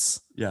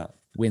points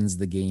wins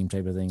the game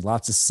type of thing.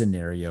 Lots of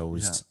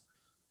scenarios.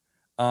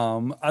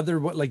 Other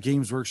like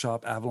Games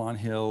Workshop, Avalon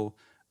Hill,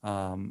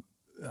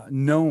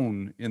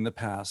 known in the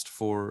past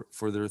for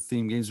their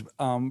theme games.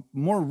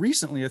 More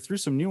recently, I threw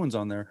some new ones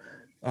on there.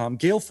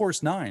 Gale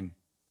Force 9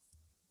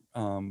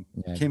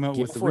 came out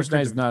with Force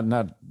 9 is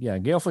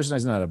Gale Force 9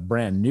 is not a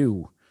brand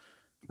new.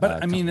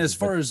 But I mean, as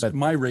far as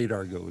my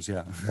radar goes,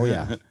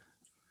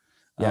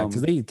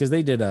 because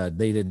they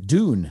did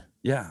Dune.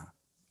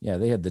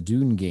 They had the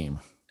Dune game,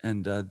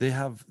 and they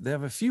have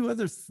a few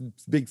other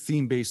big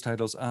theme based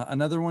titles.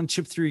 Another one,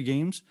 Chip Theory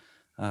Games,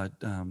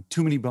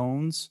 Too Many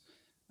Bones.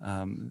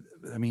 I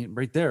mean,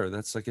 right there,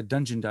 that's like a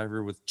dungeon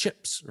diver with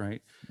chips,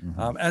 right?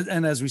 Mm-hmm.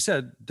 And as we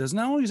said, doesn't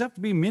always have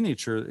to be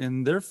miniature.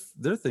 In their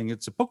thing,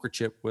 it's a poker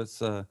chip with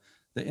the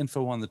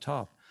info on the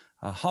top.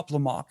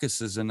 Hoplomachus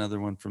is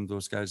another one from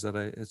those guys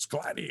it's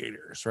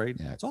Gladiators, right?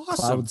 Yeah, it's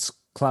awesome.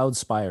 Cloud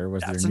Spire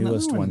was their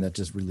newest one that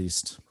just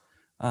released.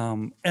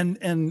 And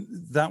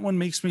that one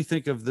makes me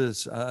think of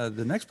this,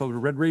 the next publisher,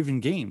 Red Raven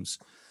Games,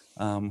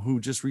 who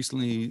just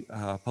recently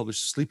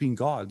published Sleeping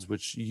Gods,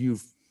 which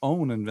you've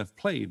owned and have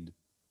played.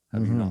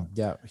 Have you not?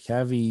 Yeah,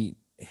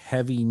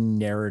 heavy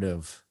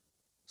narrative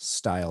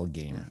style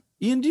game.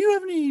 Ian, do you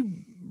have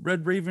any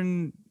Red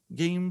Raven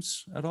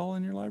games at all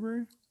in your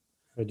library?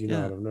 I do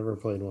Yeah. not. I've never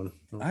played one.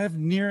 No. I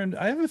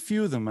have a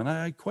few of them, and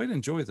I quite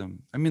enjoy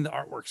them. I mean, the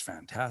artwork's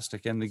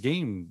fantastic, and the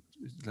game,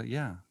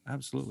 yeah,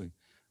 absolutely,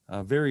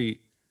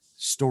 very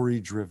story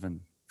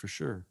driven for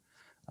sure.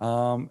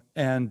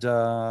 And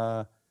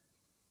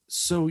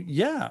so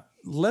yeah,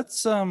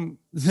 let's. Then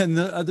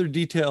the other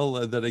detail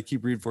that I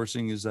keep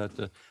reinforcing is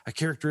that a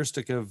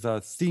characteristic of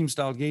theme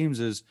style games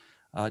is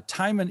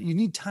time, and you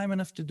need time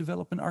enough to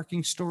develop an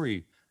arcing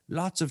story.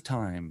 Lots of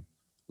time,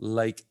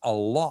 like a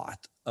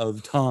lot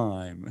of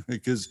time,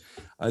 because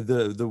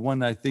the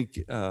one I think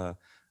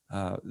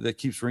that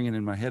keeps ringing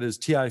in my head is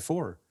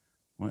TI4.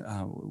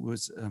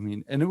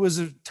 And it was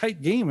a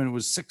tight game, and it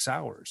was 6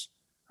 hours.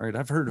 Right?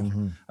 I've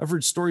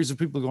heard stories of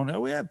people going,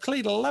 "Oh, I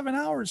played 11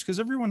 hours because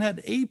everyone had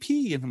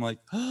AP," and I'm like,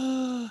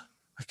 "Oh,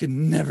 I could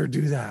never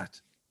do that."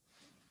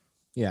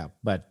 Yeah,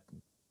 but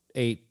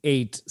 8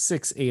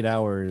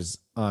 hours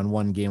on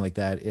one game like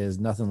that is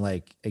nothing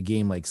like a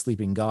game like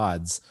Sleeping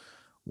Gods,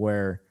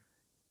 where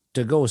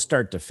to go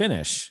start to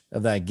finish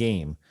of that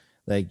game,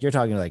 like you're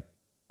talking like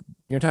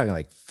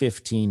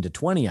 15 to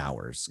 20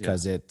 hours,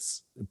 because it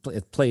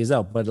plays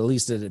out, but at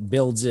least it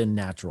builds in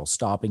natural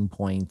stopping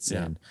points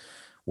and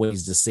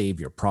ways to save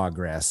your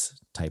progress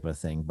type of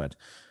thing. But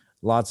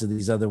lots of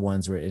these other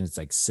ones where it's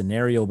like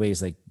scenario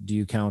based, like, do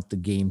you count the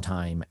game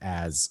time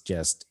as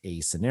just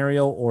a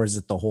scenario, or is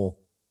it the whole,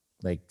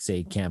 like,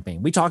 say,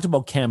 campaign? We talked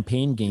about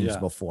campaign games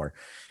before,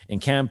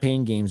 and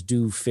campaign games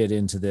do fit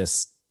into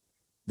this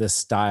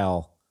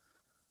style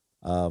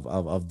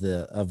of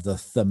the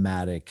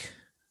thematic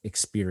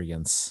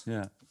experience.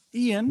 Yeah.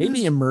 Ian,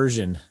 Maybe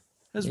immersion.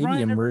 has Maybe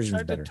Ryan ever immersion's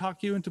tried better. to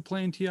talk you into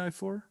playing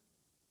TI4?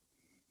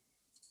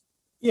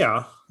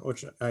 Yeah,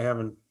 which I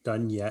haven't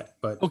done yet,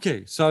 but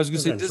Okay, so I was going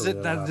to say,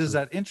 Eventually that'll does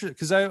that interest?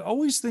 Because I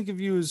always think of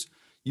you as,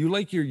 you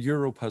like your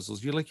Euro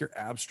puzzles, you like your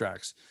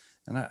abstracts,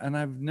 and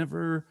I've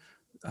never,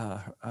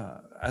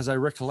 as I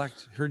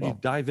recollect, heard you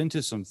dive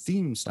into some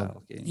theme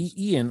style games.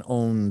 Ian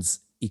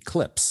owns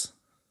Eclipse,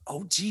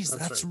 Oh, geez,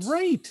 that's That's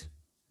right.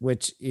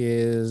 which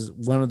is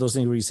one of those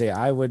things where you say,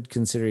 I would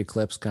consider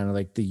Eclipse kind of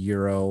like the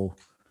Euro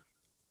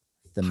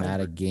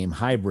thematic game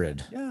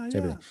hybrid. Yeah,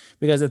 type of yeah. thing.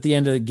 Because at the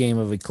end of the game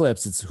of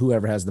Eclipse, it's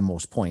whoever has the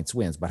most points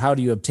wins. But how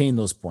do you obtain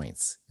those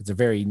points?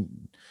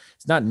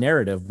 It's not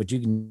narrative, but you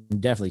can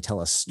definitely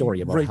tell a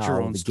story about Write your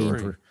how own the story.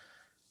 game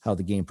how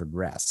the game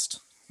progressed.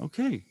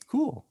 Okay,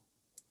 cool.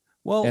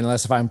 Well,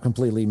 Unless if I'm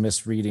completely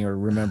misreading or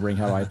remembering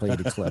how I played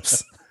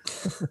Eclipse.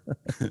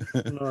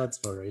 no, that's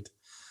all right.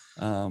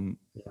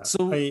 Yeah.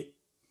 So-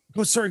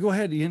 go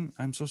ahead, Ian.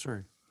 I'm so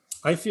sorry.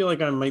 I feel like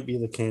I might be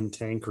the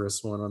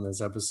cantankerous one on this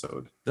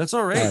episode. That's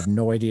all I right. have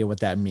no idea what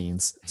that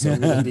means. So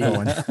keep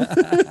going.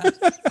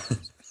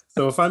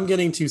 So if I'm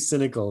getting too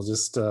cynical,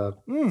 just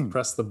Hmm.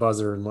 press the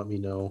buzzer and let me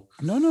know,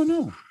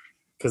 No.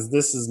 because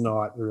this is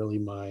not really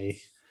my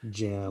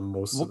jam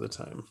most of the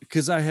time.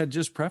 Because I had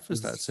just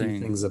prefaced There's that a few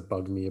saying, things that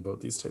bug me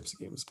about these types of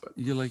games, but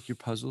you like your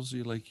puzzles,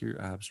 you like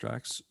your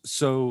abstracts.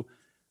 So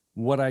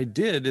what I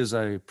did is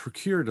I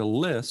procured a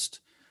list,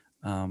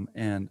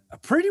 and a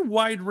pretty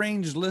wide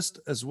range list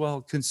as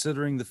well,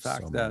 considering the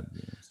fact So that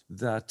many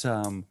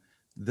games.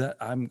 that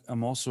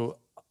I'm also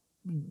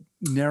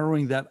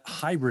narrowing that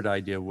hybrid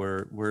idea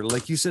where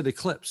like you said,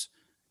 Eclipse,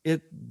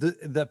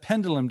 the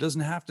pendulum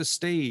doesn't have to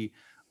stay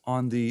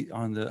on the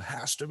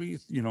has to be,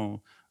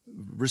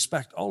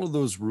 respect all of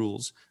those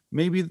rules.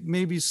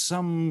 Maybe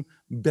some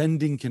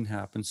bending can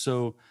happen.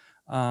 So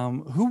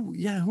who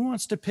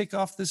wants to pick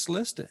off this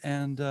list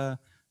and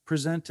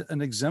present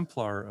an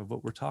exemplar of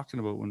what we're talking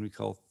about when we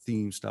call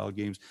theme style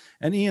games?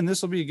 And Ian,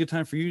 this will be a good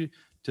time for you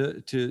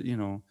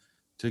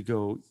to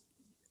go,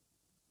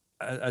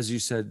 as you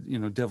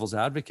said, devil's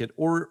advocate,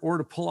 or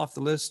to pull off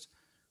the list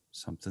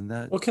something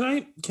that well, can I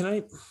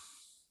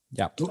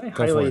Yeah. can I go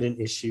for highlight it.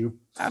 an issue?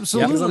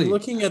 absolutely. Because I'm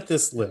looking at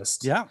this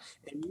list. Yeah.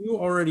 And you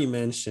already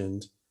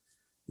mentioned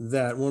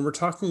that when we're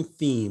talking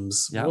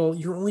themes, Yeah. well,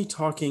 you're only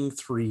talking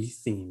 3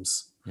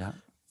 themes: Yeah.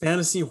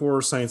 fantasy,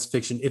 horror, science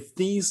fiction. If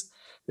there's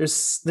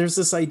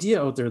this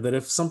idea out there that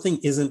if something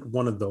isn't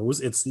one of those,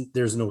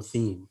 there's no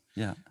theme,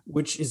 Yeah.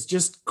 which is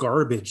just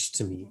garbage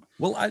to me.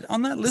 Well,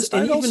 on that list,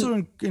 And I'd even-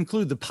 also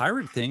include the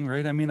pirate thing,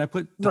 right? I mean, I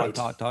put Right.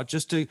 dot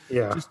just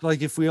Yeah.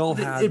 like if we all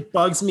had. It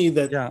bugs me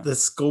that Yeah. the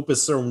scope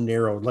is so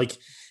narrow. Like,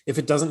 if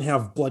it doesn't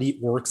have bloody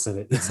orcs in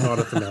it, it's not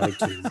a thematic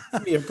game.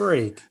 Give me a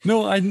break.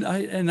 No, I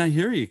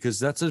hear you, because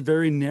that's a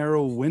very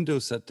narrow window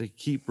set to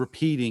keep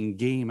repeating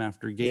game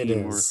after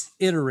game or is.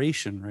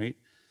 iteration, right?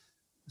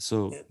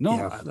 So no,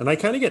 Yeah. And I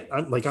kind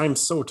of I'm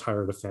so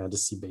tired of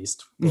fantasy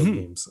based board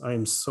games. I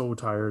am so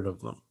tired of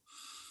them.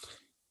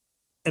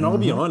 And I'll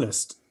be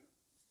honest,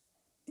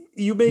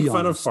 you make Be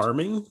fun honest. of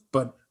farming,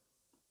 but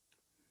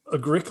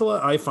Agricola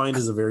I find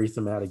is a very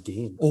thematic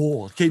game.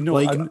 Oh, okay. No,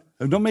 Like-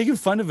 I'm not making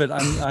fun of it.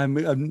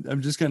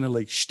 I'm just kind of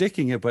like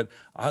shticking it. But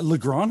La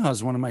Granja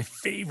is one of my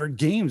favorite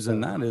games,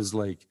 and that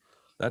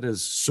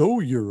is so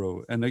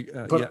Euro. And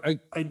But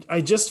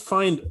I just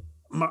find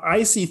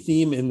I see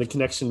theme in the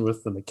connection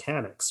with the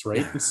mechanics,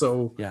 right? And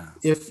so yeah.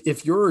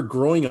 if you're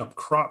growing up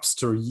crops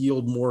to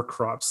yield more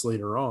crops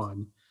later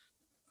on,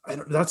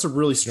 That's a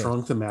really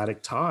strong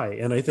thematic tie,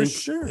 and I think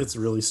sure. it's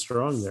really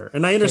strong there.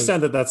 And I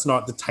understand that that's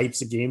not the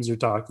types of games you're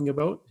talking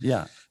about.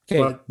 Yeah.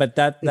 Okay, but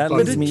that but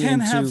leads But it me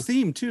can into have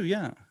theme too.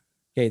 Yeah.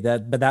 okay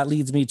that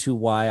leads me to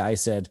why I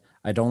said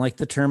I don't like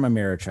the term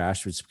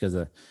Ameritrash, which is because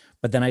of.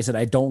 But then I said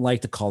I don't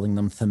like the calling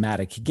them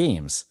thematic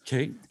games.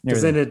 Okay.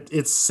 Because then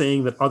it's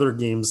saying that other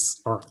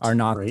games Are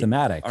not right?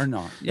 thematic. Are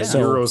not. Yeah.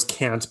 So Euros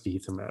can't be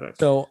thematic.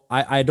 So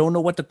I don't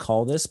know what to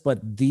call this,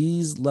 but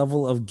these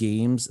level of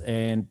games,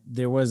 and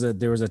there was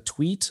a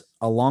tweet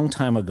a long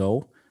time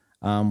ago.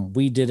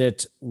 We did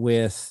it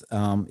with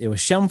it was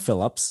Shem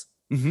Phillips,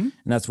 and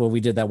that's what we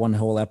did that one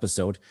whole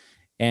episode,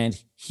 and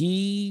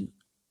he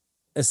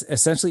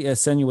essentially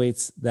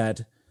insinuates that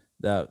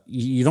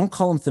you don't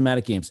call them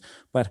thematic games,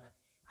 but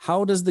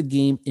how does the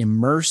game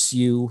immerse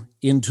you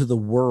into the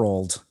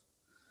world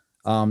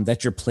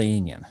that you're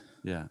playing in?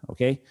 Yeah.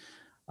 Okay.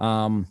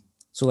 So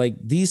like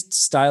these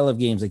style of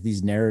games, like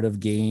these narrative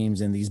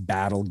games and these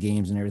battle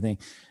games and everything,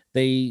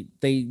 they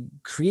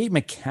create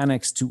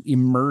mechanics to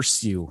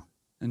immerse you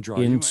And draw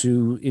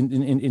into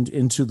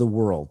into the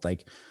world.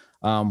 Like,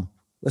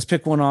 let's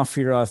pick one off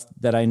here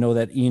that I know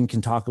that Ian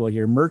can talk about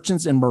here: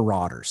 Merchants and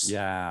Marauders.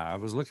 Yeah. I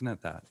was looking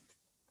at that.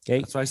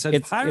 Okay. That's why I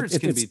said pirates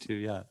can be too.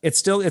 Yeah. It's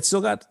still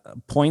got a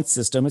point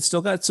system. It's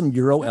still got some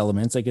Euro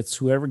elements. Like it's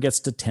whoever gets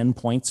to 10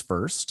 points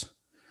first.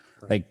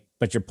 Right. Like,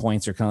 but your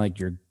points are kind of like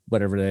your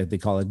whatever they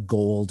call it,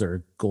 gold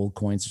or gold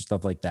coins or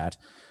stuff like that.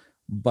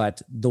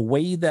 But the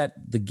way that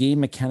the game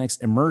mechanics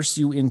immerse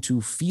you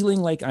into feeling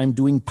like I'm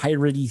doing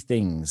piratey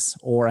things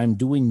or I'm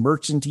doing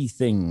merchanty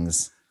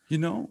things,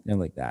 And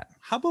like that.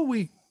 how about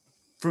we,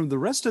 from the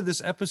rest of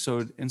this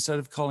episode, instead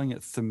of calling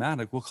it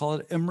thematic, we'll call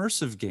it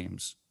immersive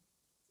games.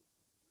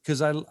 Because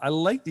I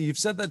like that you've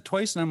said that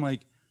twice, and I'm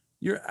like,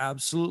 you're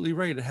absolutely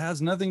right. It has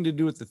nothing to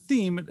do with the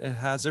theme. It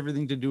has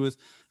everything to do with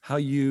how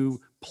you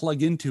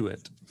plug into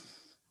it.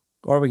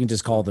 Or we can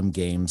just call them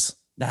games.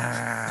 This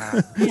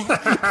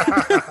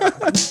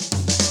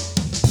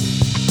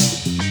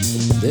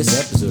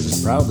episode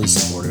is proudly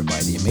supported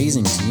by the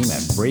amazing team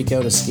at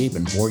Breakout Escape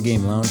and Board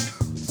Game Lounge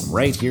from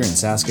right here in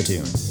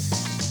Saskatoon.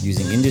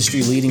 Using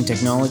industry-leading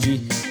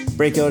technology,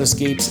 Breakout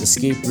Escape's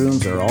escape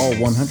rooms are all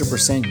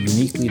 100%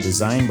 uniquely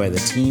designed by the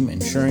team,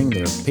 ensuring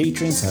their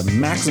patrons have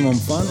maximum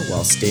fun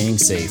while staying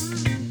safe.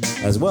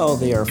 As well,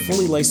 they are a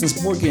fully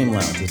licensed board game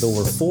lounge with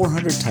over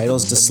 400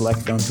 titles to select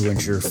from to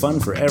ensure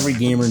fun for every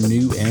gamer,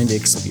 new and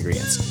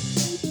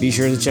experienced. Be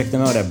sure to check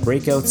them out at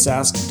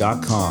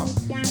breakoutsask.com.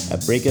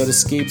 At Breakout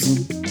Escapes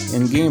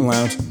and Game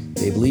Lounge,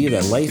 they believe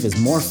that life is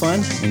more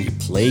fun when you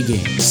play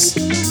games.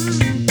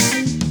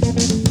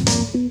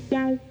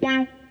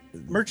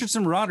 Merchants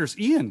and Marauders.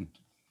 Ian,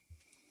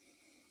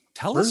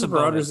 tell us about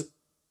Marauders. it.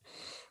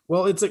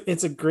 Well,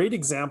 it's a great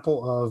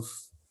example of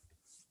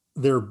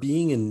there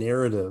being a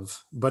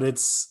narrative, but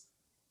it's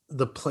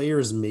the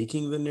players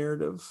making the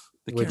narrative,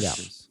 The which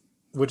characters.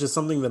 which is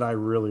something that I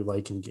really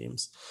like in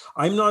games.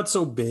 I'm not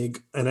so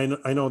big, and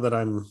I know that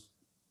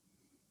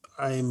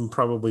I'm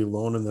probably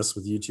alone in this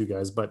with you two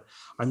guys, but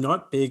I'm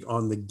not big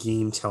on the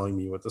game telling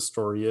me what the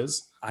story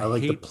is. I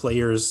like the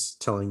players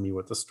telling me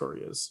what the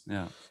story is.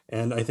 Yeah.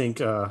 And I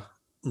think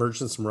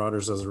Merchants and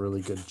Marauders does a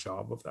really good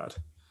job of that.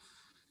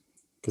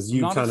 Because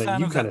you Not a fan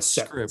kind of that of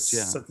set script,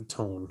 the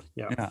tone.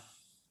 Yeah. Yeah.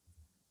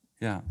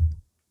 Yeah.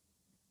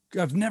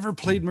 I've never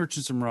played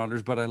Merchants and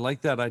Marauders, but I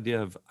like that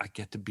idea of I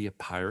get to be a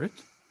pirate.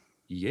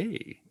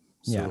 Yay.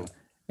 So, Yeah.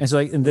 And so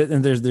like, and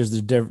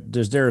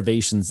there's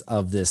derivations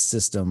of this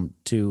system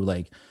too.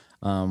 Like,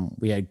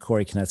 we had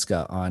Corey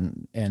Konecka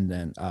on, and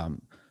then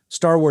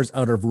Star Wars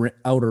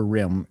Outer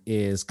Rim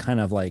is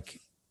kind of like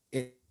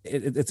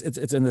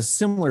it's in a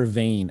similar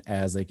vein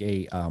as like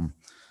a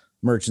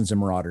Merchants and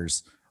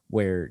Marauders,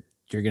 where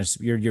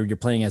you're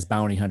playing as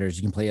bounty hunters.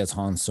 You can play as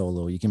Han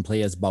Solo. You can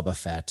play as Boba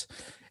Fett,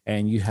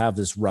 and you have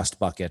this rust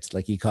bucket,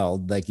 like he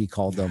called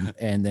them,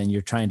 and then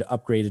you're trying to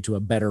upgrade it to a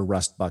better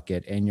rust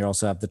bucket, and you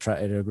also have to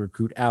try to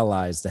recruit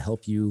allies to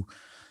help you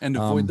and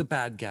avoid the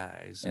bad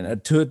guys.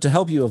 and to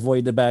help you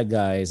avoid the bad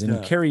guys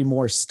and carry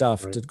more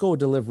stuff to go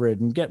deliver it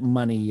and get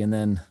money, and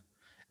then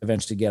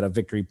eventually get a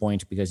victory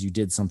point because you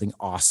did something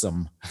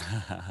awesome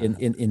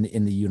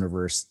in the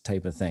universe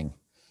type of thing.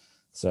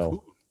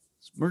 So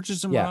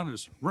Merchants and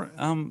Marauders.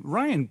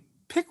 Ryan,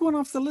 pick one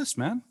off the list,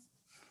 man.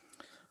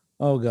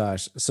 oh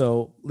gosh.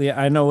 So yeah,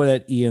 I know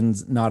that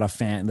Ian's not a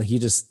fan. Like, he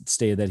just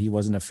stated that he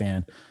wasn't a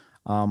fan.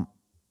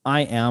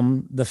 I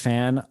am the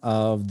fan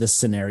of the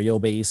scenario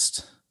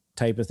based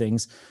type of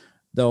things,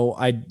 though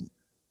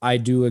I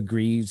do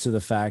agree to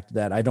the fact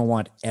that I don't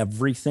want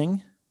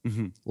everything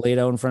laid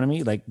out in front of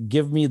me. Like,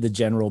 give me the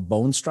general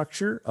bone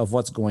structure of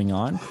what's going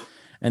on,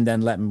 and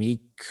then let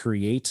me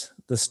create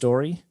the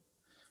story.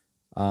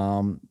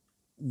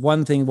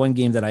 One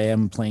game that I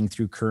am playing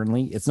through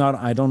currently,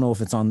 I don't know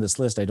if it's on this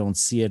list. I don't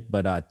see it,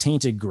 but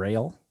Tainted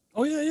Grail.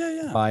 Oh,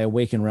 yeah. By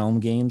Awaken Realm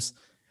Games.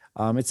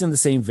 It's in the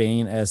same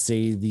vein as,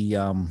 say,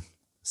 the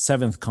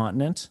Seventh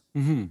Continent.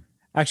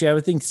 Actually, I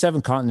would think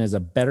Seventh Continent is a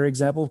better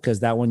example, because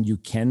that one you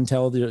can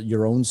tell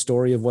your own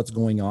story of what's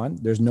going on.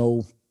 There's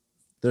no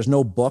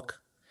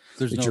book.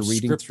 There's that no you're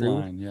reading script through.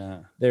 line. Yeah.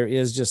 There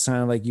is just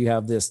kind of like you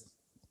have this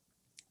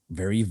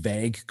very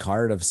vague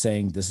card of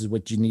saying this is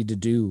what you need to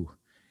do.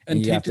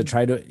 And you have to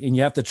try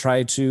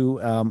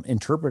to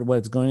interpret what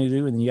it's going to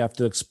do, and then you have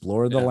to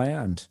explore the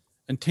land.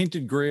 And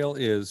Tainted Grail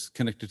is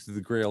connected to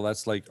the Grail.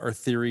 That's like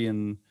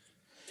Arthurian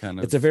kind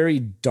of. It's a very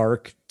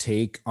dark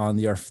take on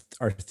the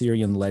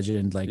Arthurian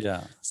legend. Like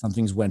some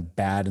things went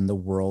bad in the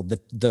world.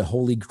 The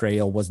Holy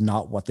Grail was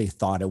not what they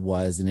thought it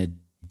was, and it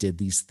did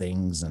these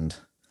things. And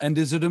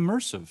is it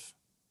immersive?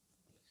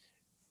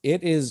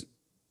 It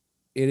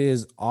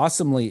is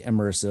awesomely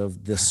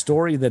immersive. The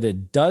story that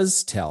it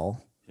does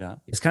tell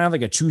is kind of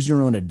like a choose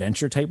your own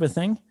adventure type of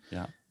thing.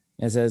 Yeah.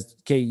 And it says,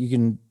 okay, you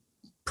can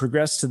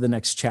progress to the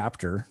next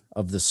chapter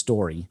of the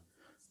story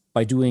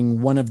by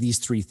doing one of these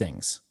three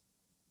things.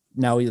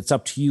 Now it's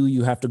up to you.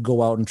 You have to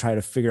go out and try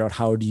to figure out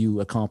how do you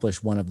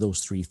accomplish one of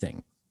those three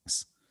things.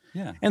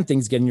 Yeah. And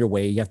things get in your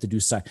way. You have to do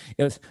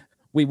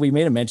we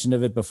made a mention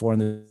of it before in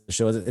the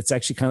show. It's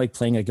actually kind of like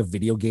playing like a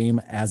video game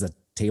as a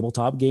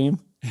tabletop game.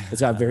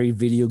 It's got very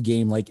video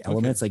game like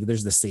elements. Like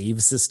there's the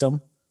save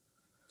system.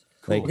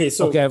 Cool. Like, okay,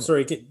 so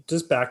sorry,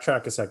 just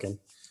backtrack a second.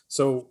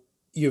 So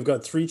you've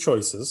got three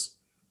choices,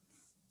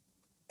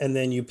 and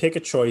then you pick a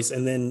choice,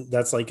 and then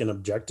that's like an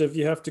objective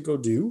you have to go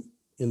do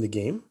in the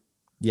game.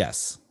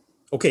 Yes.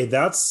 Okay,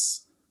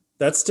 that's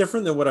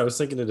different than what I was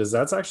thinking it is.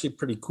 That's actually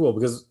pretty cool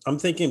because I'm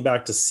thinking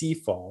back to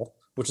Seafall,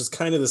 which is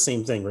kind of the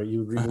same thing, right?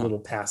 You read a little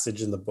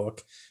passage in the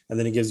book, and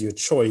then it gives you a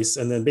choice,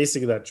 and then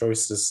basically that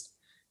choice just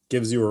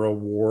gives you a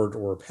reward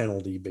or a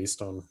penalty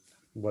based on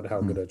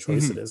how good a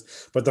choice it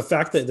is. But the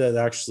fact that that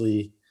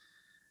actually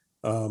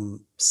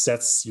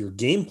sets your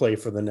gameplay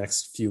for the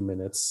next few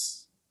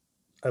minutes,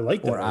 I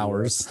like that. Or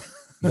hours.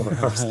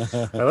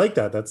 I like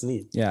that. That's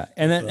neat. Yeah.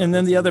 And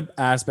then the other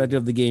aspect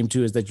of the game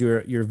too is that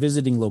you're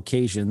visiting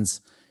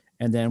locations,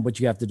 and then what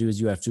you have to do is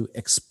you have to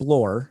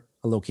explore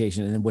a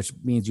location, and which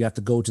means you have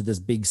to go to this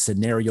big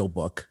scenario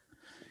book.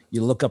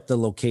 You look up the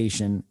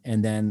location,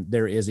 and then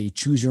there is a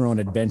choose your own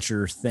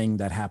adventure thing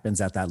that happens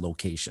at that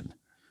location.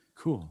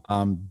 Cool.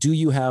 Do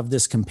you have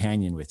this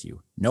companion with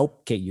you?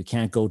 Nope. Okay, you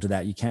can't go to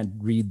that. You can't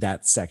read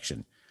that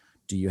section.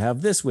 Do you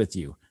have this with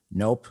you?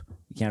 Nope.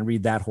 You can't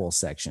read that whole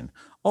section.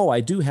 Oh,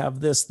 I do have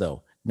this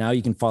though. Now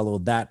you can follow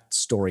that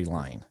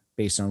storyline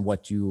based on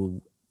what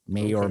you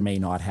may or may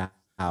not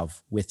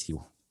have with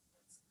you.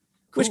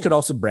 Cool. Which could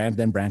also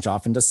branch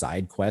off into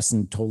side quests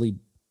and totally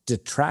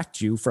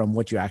detract you from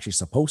what you're actually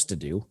supposed to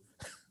do.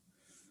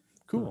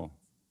 Cool.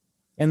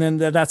 And then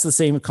that's the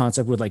same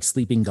concept with like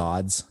Sleeping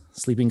Gods.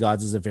 Sleeping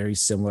Gods is a very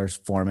similar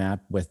format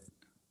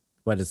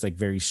but it's like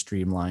very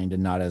streamlined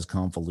and not as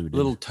convoluted. A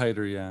little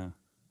tighter, yeah.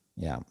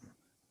 Yeah.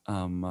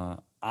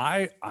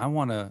 I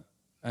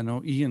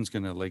know Ian's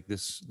gonna like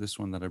this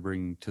one that I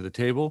bring to the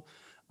table.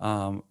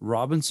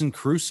 Robinson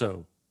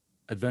Crusoe,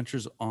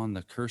 Adventures on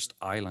the Cursed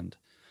Island.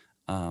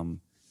 I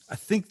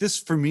think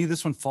this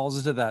one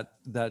falls into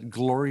that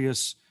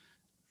glorious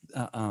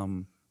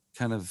kind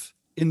of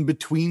in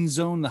between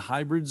zone, the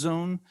hybrid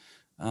zone.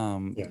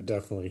 Yeah,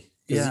 definitely.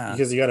 Yeah,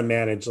 because you got to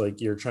manage, like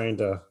you're trying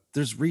to.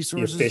 There's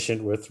resources. Be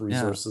efficient with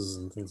resources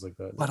and things like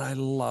that. But I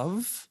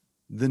love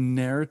the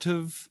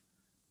narrative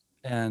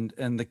and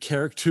the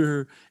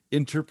character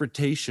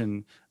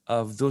interpretation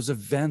of those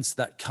events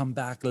that come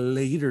back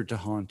later to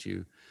haunt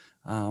you.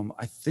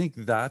 I think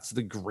that's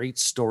the great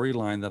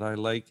storyline that I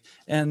like.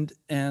 And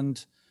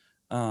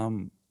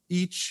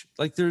each,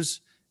 like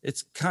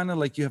it's kind of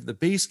like you have the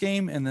base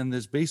game, and then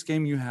this base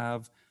game you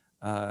have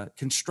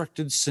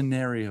constructed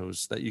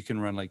scenarios that you can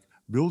run, like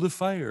build a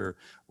fire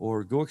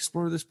or go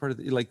explore this part of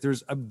like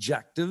there's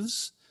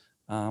objectives,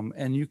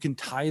 and you can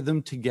tie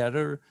them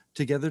together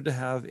to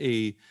have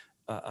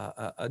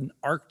an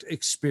arced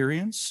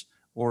experience,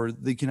 or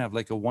they can have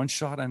like a one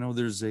shot. I know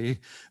there's I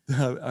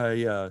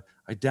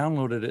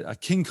downloaded it, a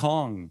King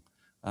Kong,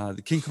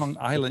 the King Kong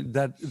Island,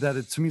 that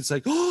it, to me it's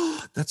like,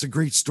 oh, that's a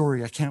great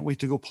story. I can't wait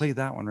to go play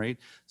that one. Right.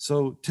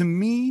 So to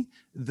me,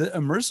 the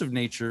immersive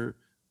nature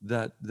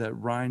that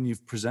Ryan,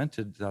 you've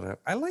presented, that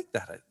I like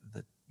that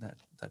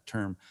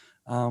term.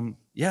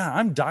 Yeah,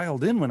 I'm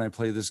dialed in when I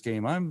play this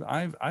game.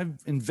 I've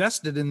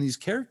invested in these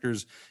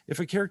characters. If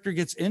a character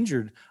gets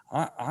injured,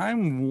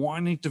 I'm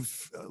wanting to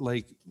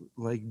like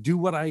do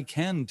what I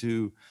can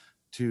to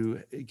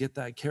get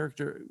that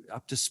character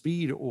up to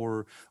speed,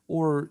 or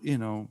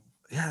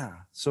yeah.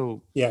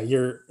 So yeah,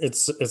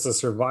 it's a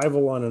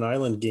survival on an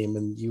island game,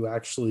 and you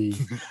actually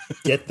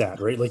get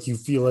that, right? Like you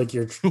feel like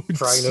you're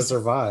trying to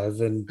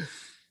survive, and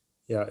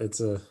yeah, it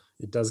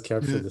does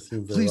capture the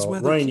theme very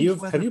well. Ryan,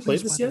 have you played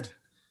this yet?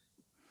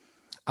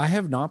 I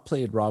have not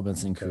played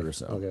Robinson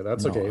Crusoe. Okay,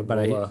 that's okay.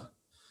 But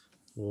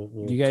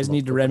we'll you guys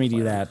need to remedy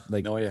that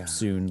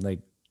soon.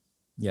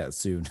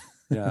 Soon.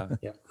 Yeah.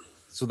 Yeah.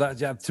 So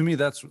to me,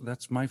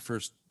 that's my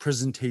first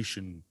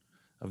presentation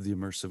of the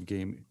immersive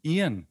game.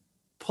 Ian,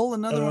 pull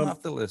another one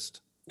off the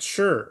list.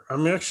 Sure.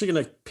 I'm actually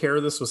going to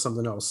pair this with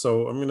something else.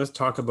 So I'm going to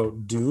talk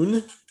about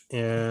Dune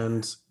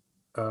and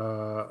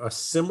a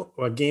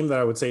game that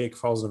I would say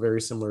falls in a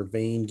very similar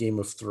vein, Game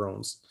of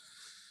Thrones.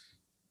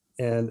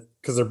 and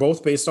because they're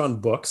both based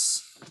on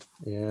books,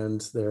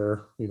 and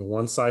they're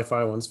one's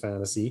sci-fi, one's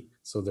fantasy,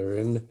 so they're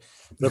in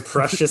the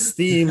precious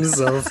themes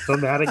of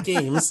thematic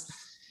games.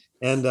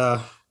 And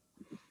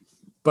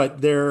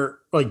but they're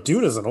like,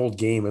 Dune is an old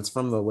game. It's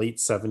from the late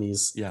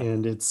 70s,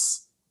 and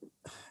it's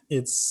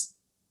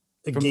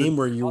a game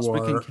where you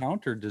Cosmic are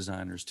Encounter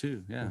designers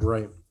too. Yeah,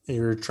 right. And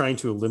you're trying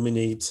to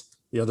eliminate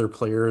the other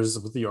players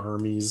with the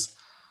armies.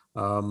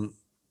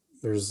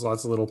 There's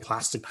lots of little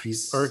plastic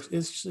pieces. Or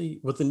actually,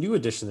 with the new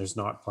edition, there's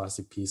not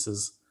plastic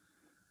pieces.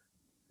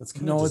 That's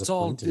kind of it's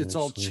all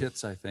actually.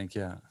 chits. I think.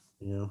 Yeah,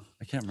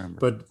 I can't remember.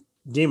 But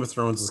Game of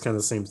Thrones is kind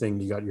of the same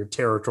thing. You got your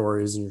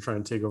territories, and you're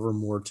trying to take over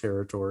more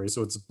territory.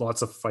 So it's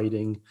lots of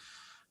fighting.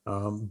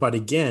 But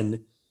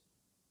again,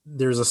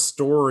 there's a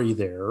story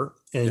there,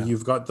 and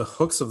you've got the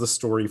hooks of the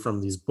story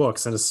from these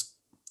books, and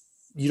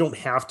you don't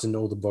have to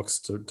know the books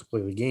to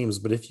play the games,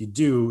 but if you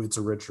do, it's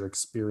a richer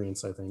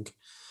experience, I think.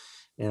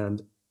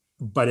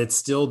 But it's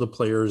still the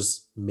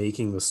players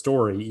making the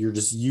story. You're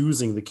just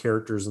using the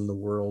characters in the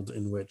world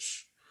in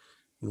which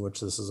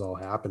this is all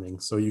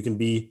happening. So you can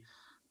be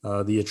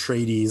the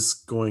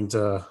Atreides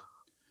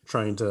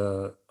trying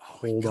to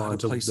hold on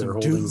to their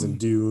holdings in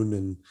Dune,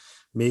 and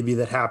maybe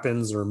that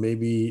happens, or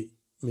maybe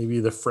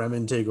the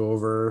Fremen take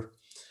over.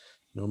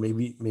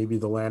 Maybe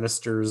the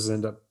Lannisters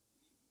end up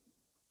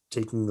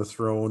taking the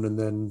throne, and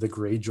then the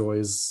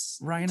Greyjoys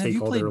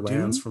take all their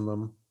lands from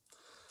them.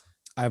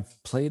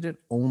 I've played it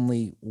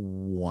only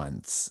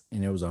once,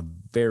 and it was a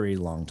very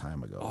long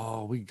time ago.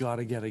 Oh, we got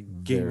to get a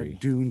game of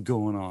Dune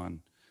going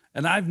on.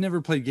 And I've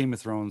never played Game of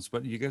Thrones,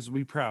 but you guys will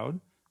be proud.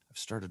 I've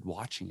started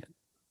watching it.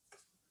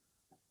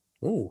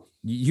 Oh,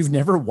 you've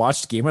never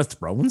watched Game of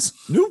Thrones?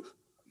 Nope.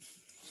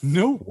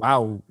 No.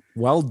 Wow.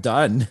 Well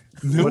done.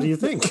 No. What do you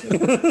think?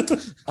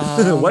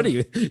 What do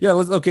you? Yeah.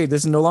 Okay.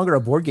 This is no longer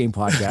a board game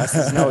podcast.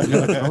 This is now a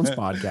Game of Thrones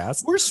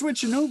podcast. We're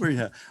switching over.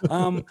 Yeah.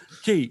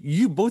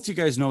 Okay. Both you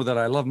guys know that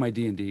I love my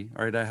D&D.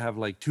 All right. I have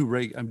like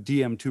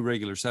DM 2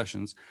 regular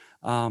sessions.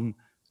 That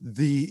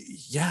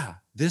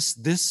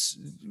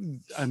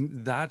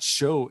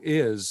show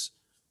is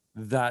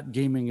that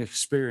gaming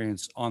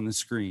experience on the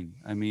screen.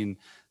 I mean,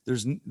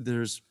 there's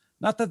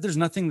not that there's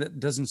nothing that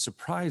doesn't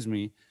surprise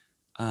me.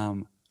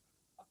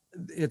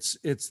 It's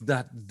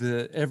that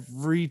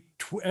every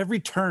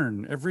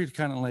turn, every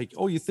kind of like,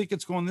 oh, you think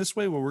it's going this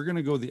way? Well, we're going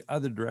to go the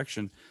other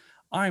direction.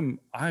 I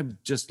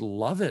just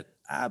love it.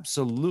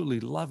 Absolutely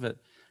love it.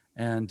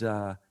 And,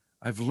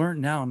 I've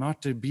learned now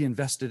not to be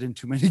invested in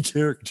too many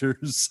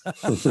characters.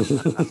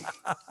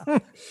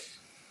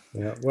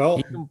 Yeah,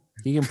 well,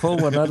 he can pull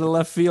one out of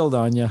left field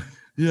on you.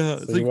 Yeah,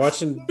 so you're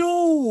watching.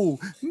 No.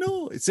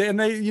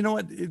 And you know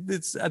what?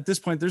 It's at this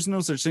point, there's no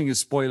such thing as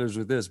spoilers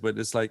with this, but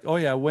it's like, oh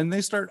yeah, when they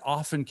start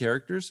offing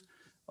characters,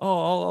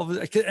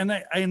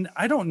 and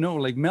I don't know.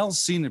 Like Mel's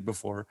seen it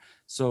before,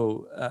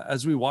 so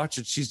as we watch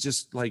it, she's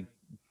just like,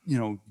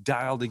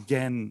 dialed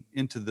again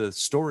into the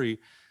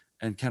story.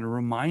 And kind of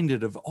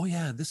reminded of, oh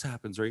yeah, this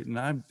happens, right?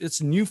 And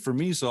it's new for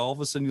me. So all of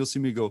a sudden you'll see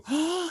me go,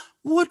 oh,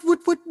 what?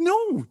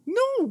 No,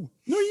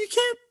 you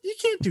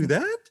can't do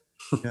that.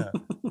 Yeah.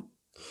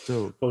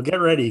 So well,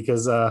 get ready,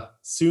 because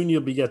soon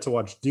you'll get to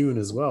watch Dune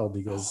as well,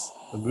 because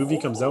the movie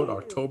comes out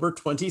October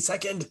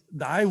 22nd.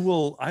 I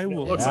will. It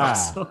looks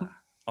awesome.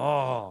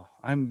 Oh,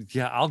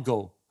 I'll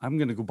go. I'm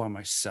gonna go by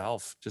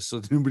myself just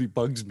so that nobody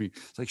bugs me.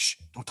 It's like, shh,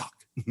 don't talk.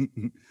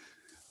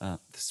 The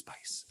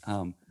spice.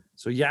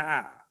 So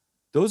yeah.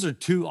 Those are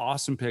 2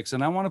 awesome picks,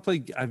 and I want to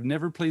play. I've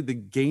never played the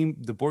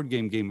board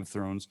game Game of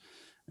Thrones,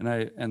 and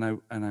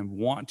I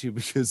want to,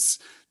 because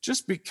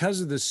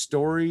of the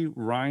story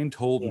Ryan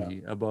told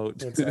me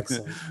about.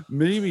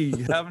 Maybe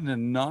having to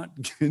not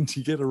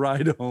get a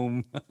ride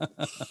home.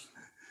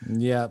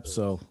 Yeah,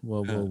 so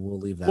we'll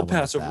leave that. We'll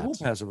pass over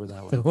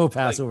that one. We'll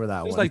pass over that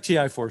one. It's like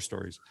TI4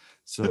 stories.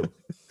 So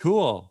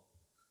cool.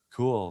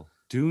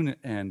 Dune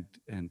and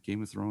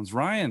Game of Thrones.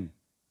 Ryan.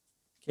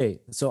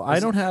 Okay, so I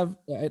don't have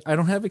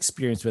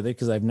experience with it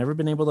because I've never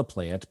been able to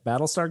play it.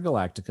 Battlestar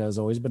Galactica has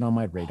always been on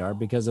my radar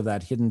because of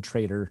that hidden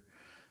traitor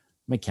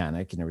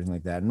mechanic and everything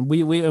like that. And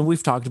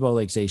we've talked about,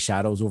 like, say,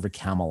 Shadows over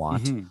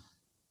Camelot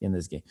in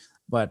this game.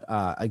 But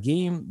a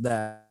game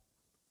that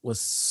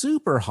was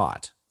super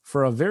hot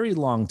for a very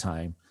long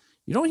time,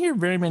 you don't hear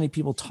very many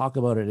people talk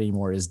about it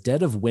anymore, is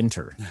Dead of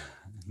Winter.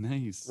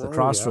 Nice. The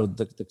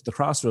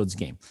Crossroads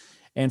game.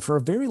 And for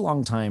a very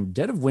long time,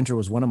 Dead of Winter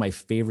was one of my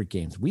favorite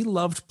games. We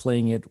loved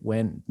playing it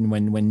when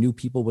new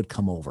people would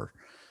come over,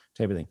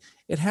 type of thing.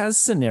 It has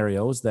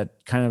scenarios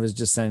that kind of is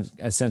just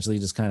essentially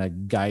just kind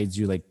of guides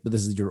you, like,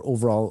 this is your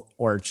overall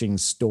arching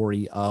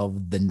story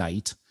of the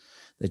night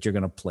that you're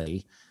going to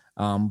play.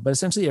 But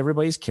essentially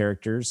everybody's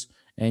characters,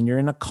 and you're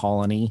in a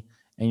colony,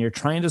 and you're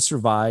trying to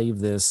survive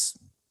this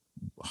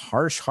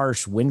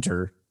harsh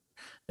winter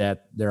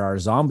that there are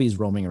zombies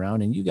roaming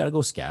around, and you got to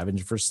go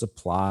scavenge for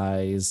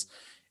supplies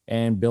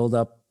and build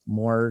up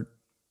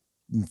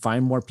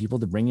find more people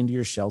to bring into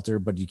your shelter,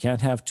 but you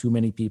can't have too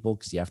many people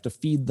because you have to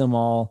feed them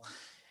all.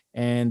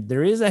 And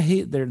there is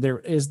there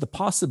is the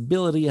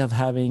possibility of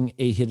having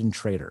a hidden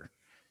traitor.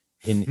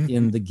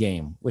 in the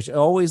game, which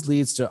always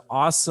leads to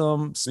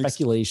awesome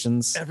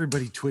speculations.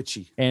 Everybody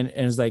twitchy. And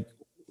it's like,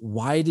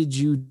 why did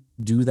you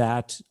do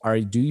that?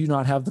 Do you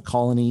not have the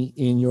colony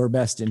in your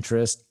best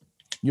interest?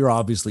 You're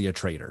obviously a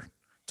traitor,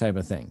 type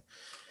of thing.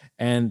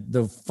 And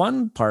the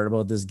fun part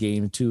about this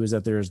game too is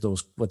that there's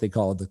those what they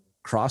call the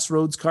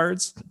crossroads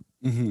cards,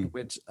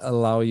 which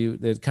allow you,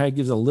 it kind of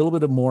gives a little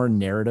bit of more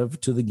narrative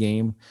to the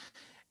game,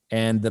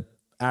 and the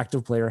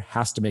active player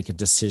has to make a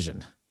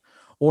decision,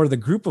 or the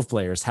group of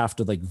players have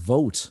to like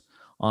vote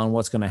on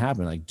what's going to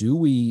happen. Like, do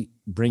we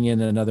bring in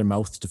another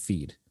mouth to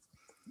feed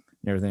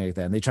and everything like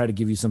that? And they try to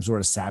give you some sort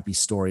of sappy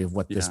story of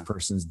what this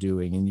person's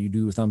doing, and you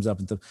do a thumbs up,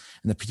 and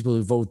the people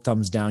who vote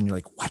thumbs down, you're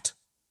like, what?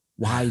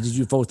 Why did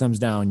you vote thumbs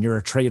down? You're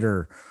a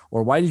traitor.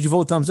 Or why did you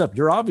vote thumbs up?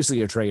 You're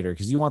obviously a traitor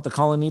because you want the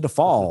colony to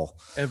fall.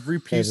 Every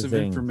piece of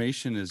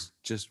information is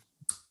just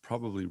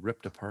probably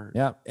ripped apart.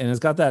 Yeah, and it's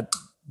got that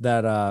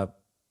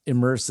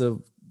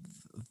immersive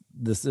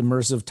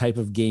type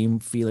of game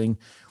feeling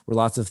where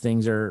lots of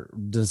things are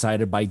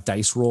decided by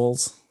dice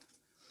rolls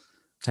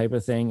type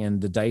of thing, and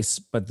the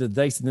dice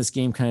in this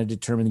game kind of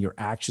determine your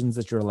actions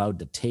that you're allowed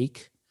to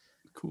take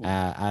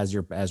as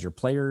your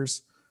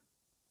players.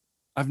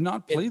 I've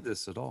not played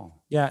this at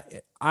all. Yeah,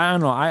 I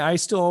don't know. I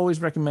still always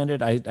recommend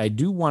it. I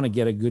do want to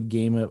get a good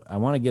game. I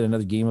want to get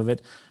another game of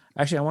it.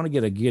 Actually, I want to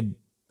get a good.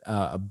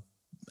 I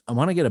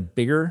want to get a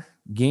bigger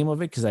game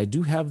of it because I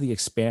do have the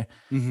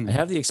I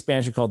have the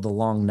expansion called The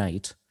Long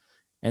Night,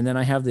 and then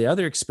I have the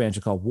other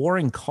expansion called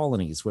Warring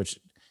Colonies, which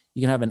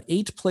you can have an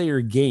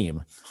 8-player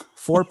game,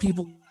 4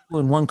 people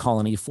in one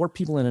colony, 4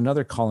 people in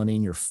another colony,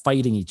 and you're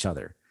fighting each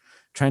other,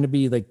 trying to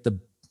be like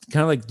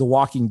kind of like The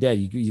Walking Dead.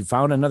 You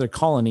found another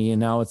colony, and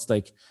now it's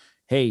like,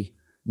 hey,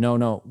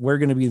 no, we're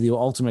going to be the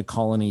ultimate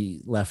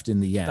colony left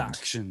in the end.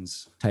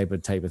 Factions type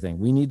of thing.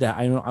 We need that.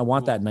 I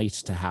want that night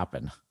to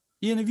happen.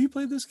 Ian, have you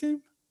played this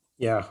game?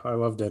 Yeah, I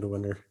love Dead of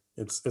Winter.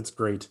 It's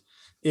great.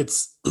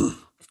 It's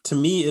to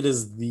me,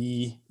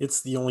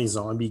 it's the only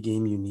zombie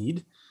game you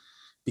need,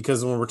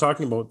 because when we're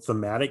talking about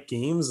thematic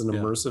games and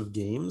immersive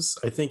games,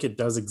 I think it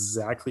does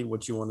exactly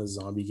what you want a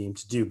zombie game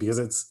to do, because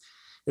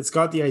it's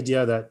got the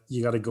idea that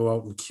you got to go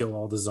out and kill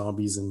all the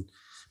zombies,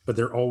 but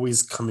they're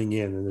always coming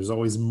in, and there's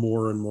always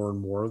more and more and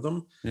more of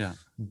them. Yeah.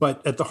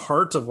 But at the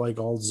heart of like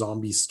all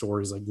zombie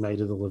stories, like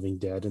Night of the Living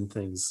Dead and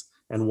things,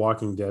 and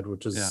Walking Dead,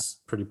 which is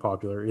pretty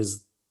popular,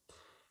 is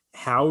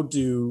how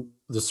do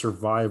the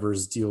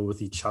survivors deal with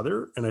each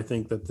other? And I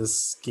think that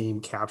this game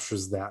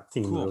captures that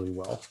theme really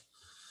well.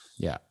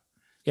 Yeah.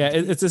 Yeah,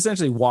 it's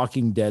essentially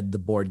Walking Dead, the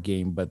board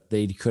game, but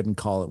they couldn't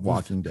call it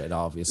Walking Dead,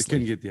 obviously.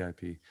 They couldn't get the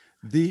IP.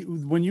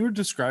 When you were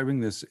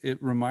describing this,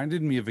 it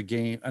reminded me of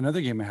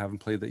another game I haven't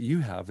played that you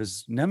have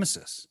is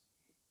Nemesis.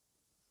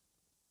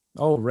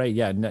 Oh, right.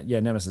 Yeah.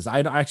 Nemesis.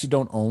 I actually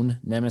don't own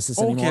Nemesis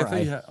anymore.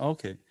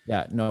 Okay.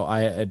 Yeah, no,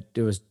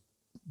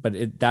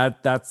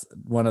 that's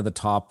one of the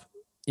top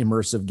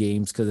immersive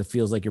games because it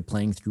feels like you're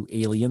playing through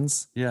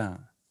aliens. Yeah.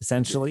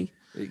 Essentially.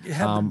 It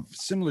had a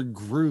similar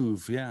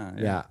groove. Yeah.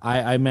 Yeah.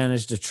 I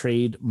managed to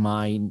trade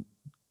my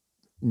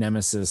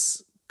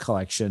Nemesis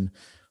collection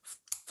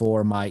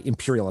for my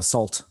Imperial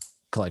Assault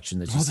collection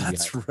that you see.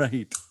 That's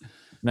right.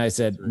 And I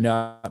said,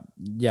 no,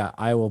 yeah,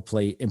 I will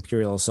play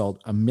Imperial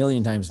Assault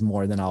 1,000,000 times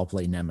more than I'll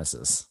play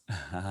Nemesis.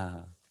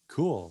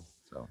 Cool.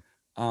 So,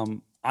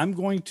 I'm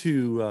going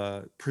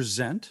to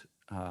present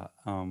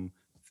kind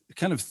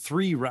of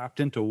 3 wrapped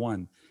into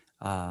one.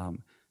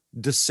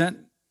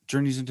 Descent,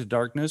 Journeys into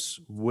Darkness,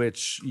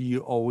 which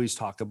you always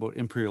talk about.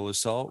 Imperial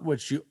Assault,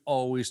 which you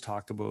always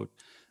talk about.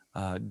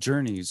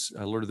 Journeys,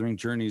 Lord of the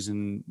Rings Journeys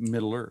in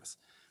Middle Earth.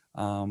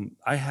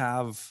 I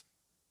have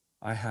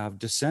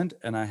Descent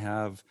and I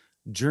have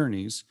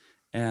Journeys,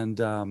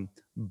 and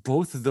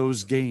both of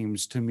those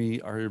games to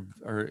me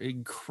are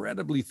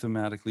incredibly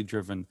thematically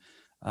driven.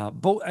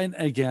 Both, and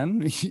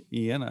again,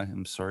 Ian,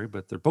 I'm sorry,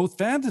 but they're both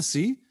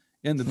fantasy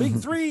in the big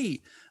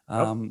 3.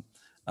 And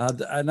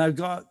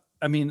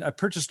I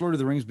purchased Lord of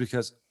the Rings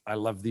because I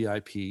love the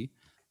IP,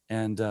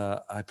 and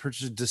I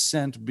purchased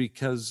Descent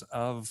because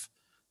of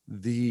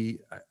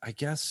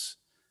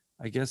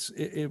I guess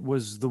it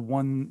was the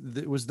one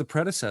that was the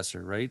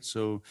predecessor, right?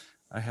 So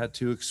I had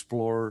to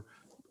explore,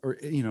 or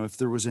if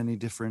there was any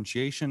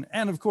differentiation.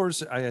 And of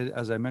course,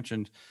 as I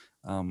mentioned,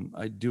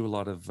 I do a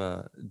lot of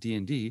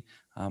D&D,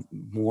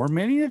 more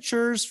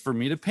miniatures for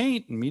me to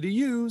paint and me to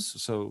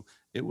use. So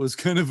it was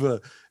kind of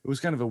a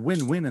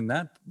win-win in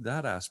that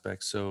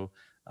aspect. So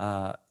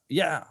I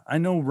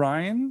know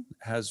Ryan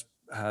has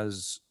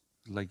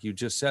like you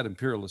just said,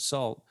 Imperial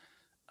Assault.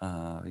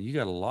 You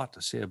got a lot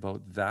to say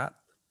about that.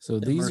 So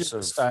these are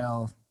the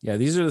style. Yeah,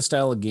 these are the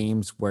style of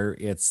games where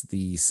it's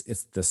the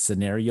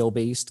scenario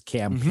based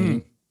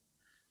campaign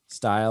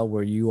style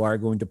where you are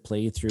going to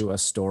play through a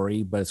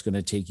story, but it's going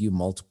to take you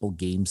multiple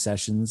game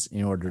sessions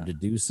in order to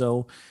do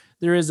so.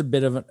 There is a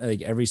bit of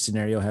like every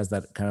scenario has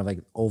that kind of like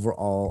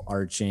overall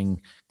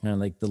arching kind of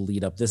like the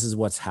lead up. This is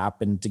what's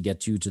happened to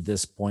get you to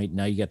this point.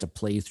 Now you get to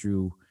play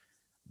through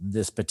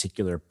this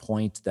particular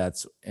point.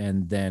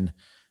 And then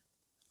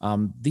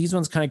These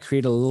ones kind of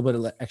create a little bit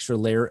of extra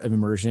layer of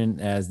immersion,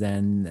 as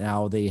then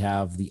now they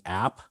have the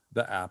app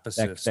The app that,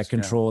 assist.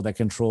 that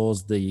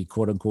controls the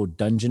quote unquote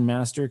dungeon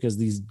master, because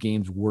these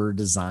games were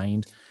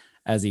designed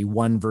as a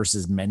one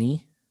versus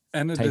many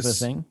and type of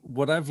thing.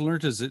 What I've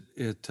learned is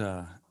it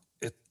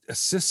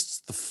assists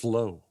the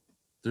flow.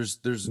 There's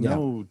Yeah.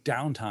 no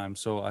downtime,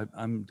 so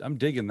I'm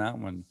digging that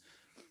one.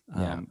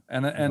 Yeah.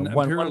 And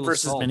one Imperial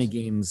versus Assault, many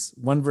games.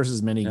 One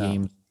versus many Yeah.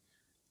 games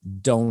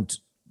don't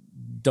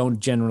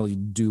generally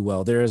do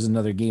well. There is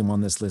another game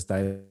on this list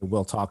I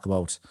will talk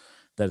about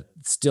that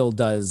still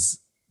does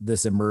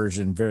this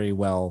immersion very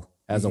well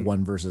as a Mhm.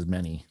 one versus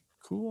many.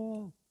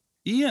 Cool.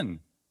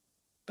 Ian,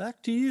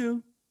 back to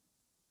you.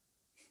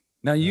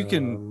 Now you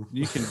can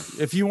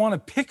if you want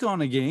to pick on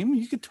a game,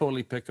 you could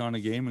totally pick on a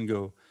game and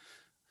go,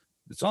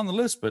 it's on the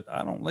list, but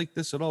I don't like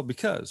this at all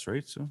because,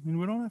 right? So I mean,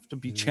 we don't have to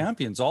be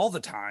champions all the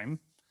time.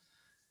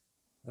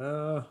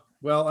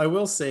 Well, I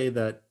will say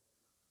that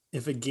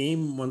if a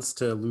game wants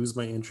to lose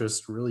my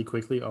interest really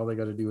quickly, all they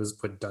got to do is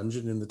put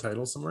dungeon in the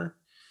title somewhere,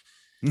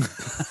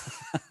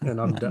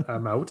 and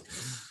I'm out.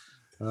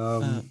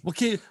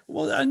 Okay.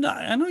 Well, I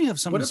know you have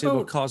something What to say about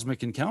about-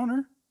 Cosmic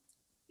Encounter.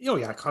 Oh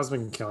yeah, Cosmic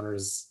Encounter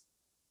is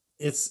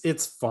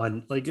it's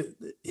fun. Like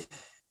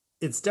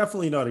it's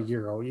definitely not a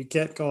Euro. You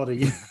can't call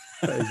it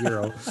a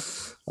Euro.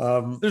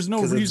 There's no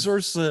 'cause it's-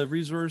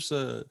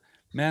 resource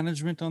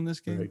management on this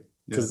game. Right.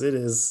 Because it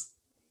is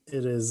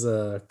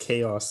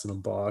chaos in a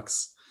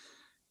box,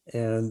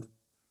 and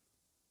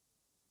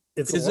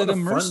it's Is a lot it of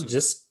immersive? fun.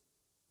 Just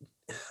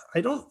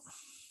I don't.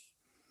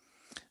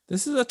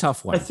 This is a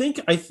tough one. I think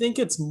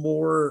it's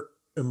more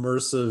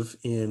immersive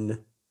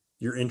in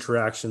your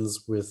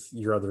interactions with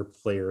your other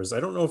players. I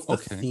don't know if the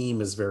Okay.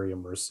 theme is very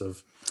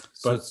immersive,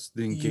 So but it's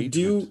the you engagement.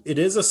 do. It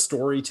is a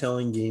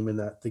storytelling game in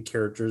that the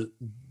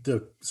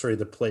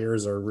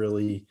players are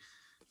really,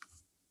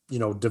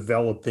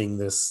 developing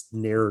this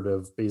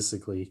narrative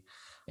basically.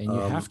 and you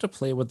have to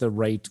play with the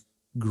right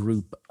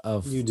group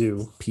of You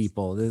do.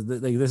 people.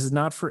 This is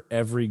not for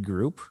every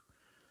group.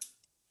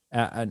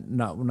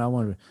 Not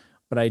one,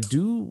 but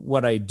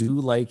what I do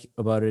like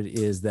about it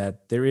is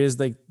that there is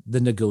like the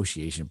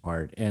negotiation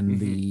part and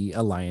the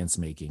alliance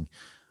making,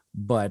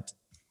 but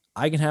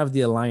I can have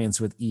the alliance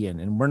with Ian,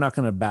 and we're not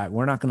going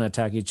to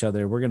attack each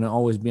other. We're going to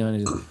always be on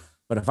it.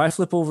 But if I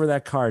flip over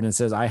that card and it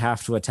says I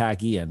have to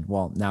attack Ian,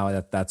 well,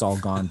 now that's all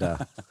gone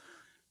to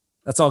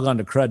that's all gone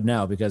to crud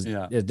now, because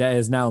Yeah. it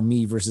is now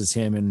me versus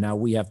him, and now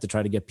we have to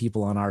try to get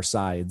people on our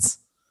sides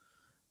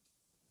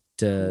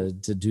to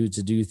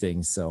do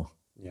things. So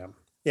Yeah.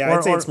 Or-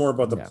 I'd say it's more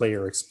about the yeah.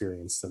 player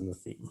experience than the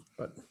theme,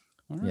 but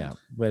All right. yeah,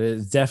 but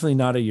it's definitely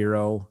not a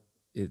Euro.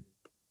 It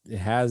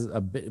has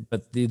a bit,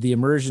 but the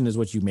immersion is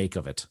what you make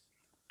of it.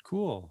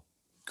 Cool.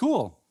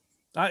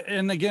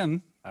 And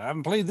again, I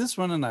haven't played this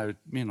one, and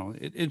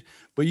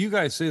but you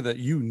guys say that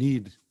you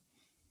need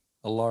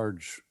a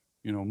large,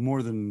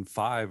 more than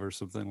 5 or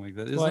something like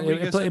that. Isn't Well, that what you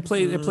guys said?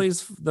 it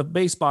plays the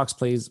base box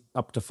plays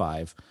up to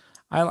 5.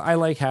 I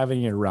like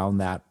having it around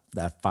that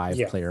 5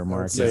 yeah, player I would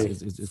mark. say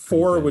It's pretty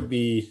 4 good. would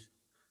be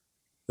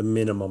the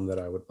minimum that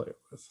I would play it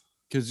with.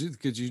 Because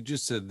you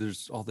just said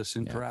there's all this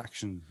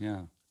interaction.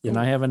 Yeah. And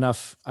I have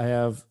enough. I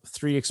have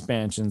 3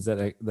 expansions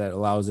that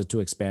allows it to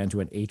expand to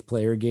an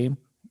 8-player game.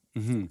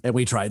 Mm-hmm. And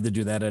we tried to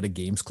do that at a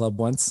games club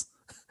once.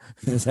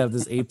 Just have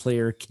this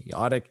 8-player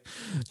chaotic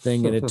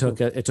thing, and it took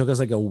us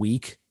like a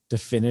week to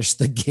finish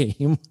the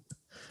game.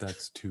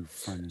 That's too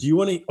funny. Do you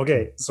want to?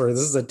 Okay, sorry,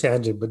 this is a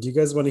tangent, but do you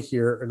guys want to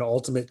hear an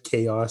ultimate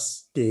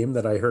chaos game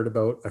that I heard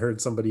about? I heard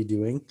somebody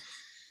doing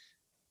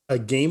a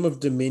game of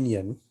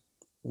Dominion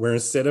where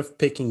instead of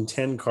picking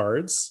 10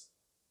 cards,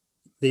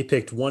 they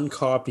picked 1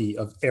 copy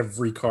of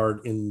every card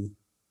in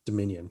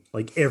Dominion,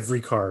 like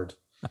every card,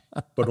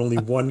 but only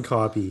 1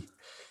 copy.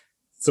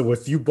 So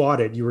if you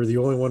bought it, you were the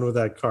only one with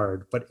that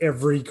card, but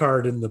every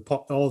card in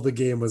all the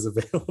game was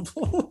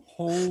available.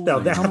 Now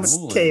Holy that's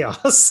moly.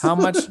 chaos. How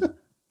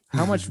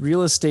much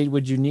real estate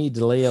would you need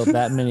to lay out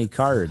that many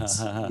cards?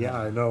 Yeah,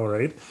 I know,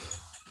 right?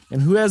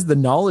 And who has the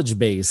knowledge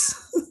base?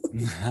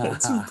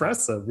 It's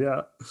impressive.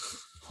 Yeah.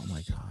 Oh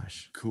my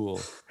gosh.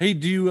 Cool. Hey,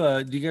 do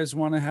you guys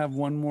want to have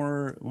one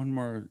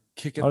more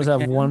kick at I'll just the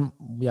have can?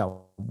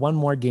 one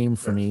more game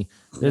for me.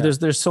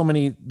 There's so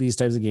many these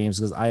types of games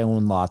because I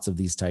own lots of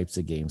these types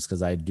of games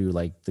because I do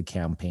like the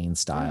campaign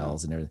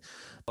styles and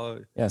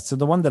everything. Yeah. So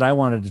the one that I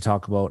wanted to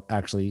talk about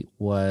actually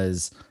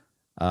was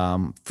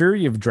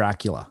Fury of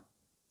Dracula.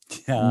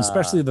 And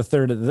especially the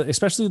third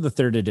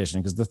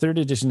edition, because the third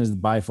edition is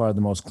by far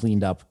the most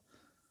cleaned up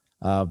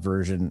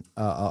version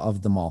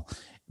of them all.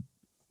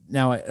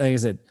 Now, like I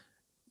said,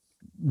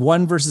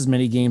 one versus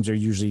many games are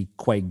usually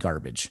quite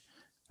garbage.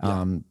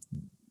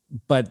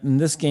 But in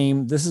this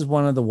game, this is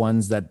one of the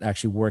ones that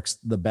actually works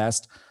the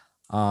best.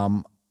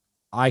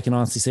 I can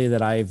honestly say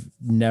that I've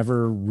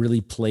never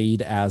really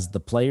played as the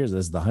players,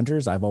 as the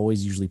hunters. I've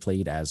always usually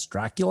played as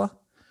Dracula.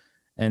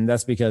 And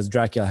that's because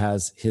Dracula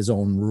has his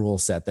own rule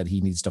set that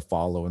he needs to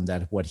follow and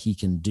that what he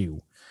can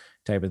do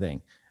type of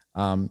thing.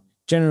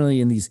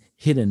 Generally in these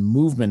hidden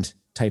movement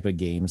type of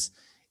games,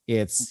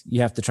 it's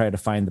you have to try to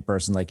find the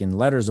person. Like in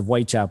Letters of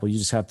Whitechapel, you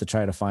just have to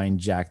try to find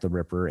Jack the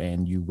Ripper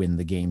and you win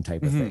the game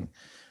type of thing.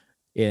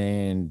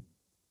 In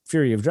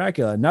Fury of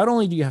Dracula, not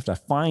only do you have to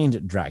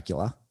find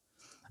Dracula,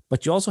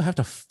 but you also have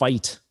to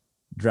fight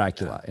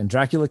Dracula, and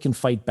Dracula can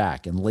fight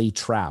back and lay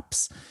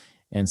traps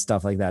and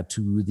stuff like that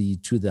to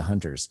the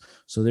hunters.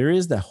 So there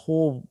is the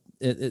whole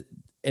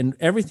and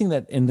everything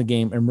that in the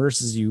game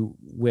immerses you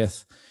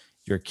with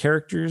your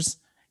characters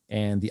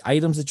and the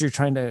items that you're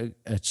trying to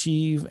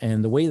achieve,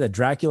 and the way that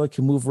Dracula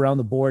can move around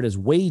the board is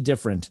way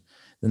different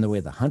than the way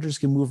the hunters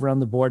can move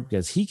around the board,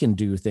 because he can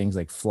do things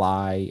like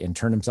fly and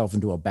turn himself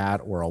into a bat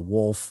or a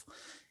wolf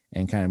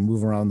and kind of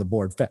move around the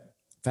board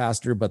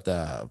faster. But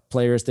the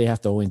players, they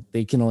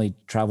can only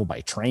travel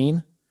by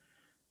train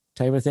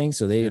type of thing.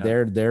 So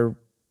their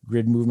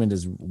grid movement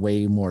is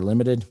way more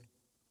limited.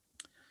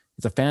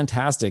 It's a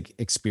fantastic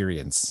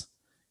experience.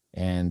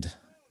 And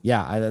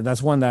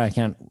that's one that I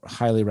can't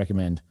highly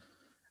recommend.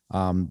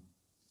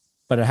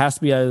 But it has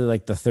to be either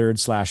like the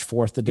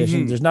 3rd/4th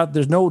edition.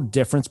 There's no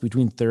difference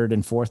between 3rd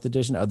and 4th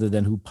edition other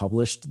than who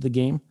published the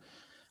game.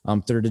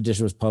 3rd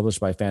edition was published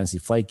by Fantasy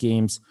Flight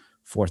Games.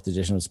 4th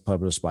edition was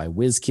published by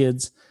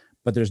WizKids,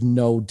 but there's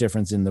no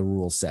difference in the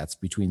rule sets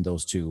between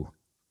those two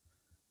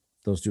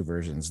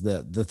versions.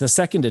 The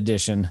 2nd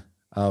edition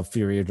of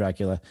Fury of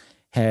Dracula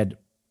had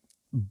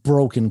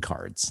broken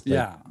cards.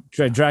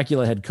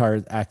 Dracula had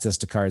access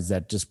to cards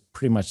that just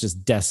pretty much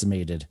just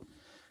decimated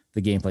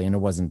the gameplay, and it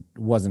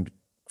wasn't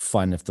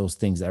fun if those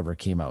things ever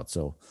came out.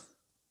 So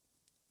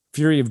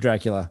Fury of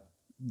Dracula,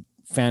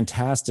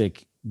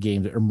 fantastic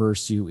game to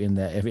immerse you in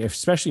that,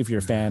 especially if you're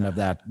a fan of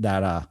that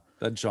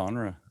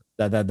genre,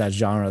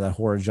 that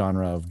horror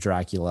genre of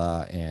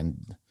Dracula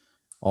and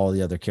all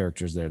the other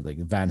characters there, like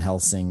Van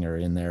Helsing are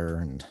in there.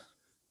 And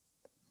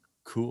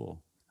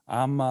cool.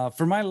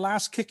 For my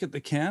last kick at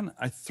the can,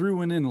 I threw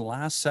one in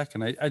last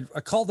second. I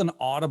called an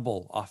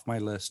audible off my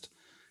list,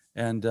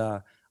 and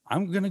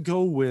I'm going to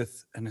go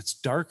with, and it's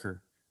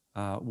darker,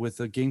 with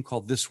a game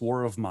called This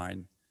War of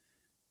Mine.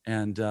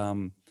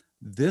 And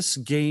this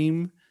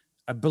game,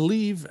 I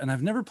believe, and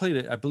I've never played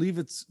it, I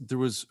believe there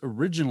was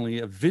originally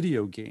a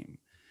video game.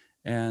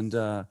 And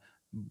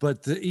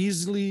but the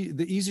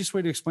easiest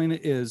way to explain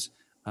it is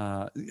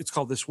it's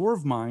called This War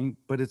of Mine,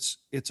 but it's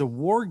a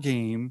war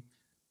game,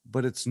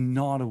 but it's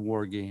not a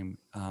war game.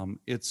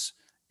 It's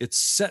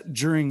set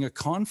during a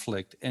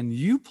conflict, and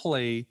you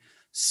play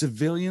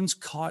civilians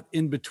caught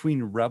in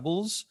between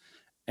rebels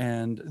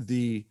and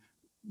the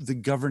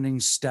governing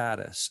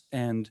status,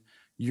 and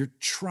you're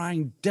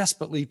trying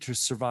desperately to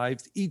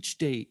survive each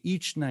day,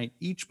 each night,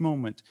 each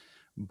moment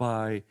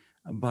by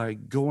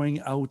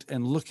going out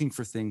and looking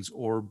for things,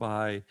 or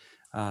by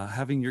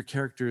having your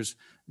characters,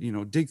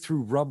 dig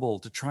through rubble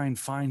to try and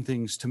find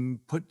things, to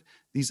put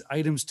these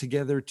items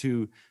together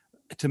to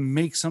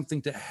make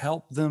something to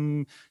help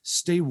them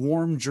stay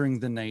warm during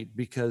the night,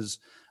 because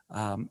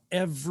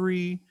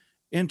every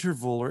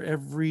interval or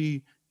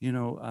every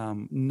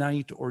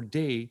night or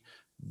day,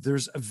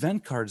 there's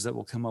event cards that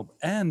will come up,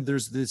 and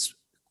there's this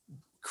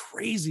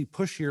crazy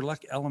push your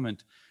luck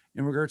element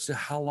in regards to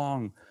how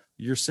long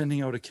you're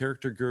sending out a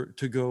character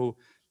to go,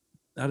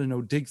 I don't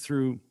know, dig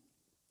through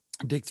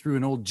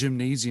an old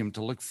gymnasium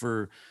to look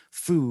for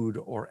food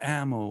or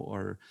ammo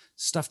or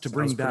stuff to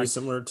bring back. Pretty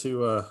similar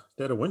to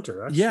Dead of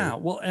Winter, actually. Yeah,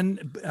 well,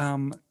 and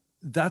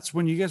that's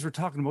when you guys were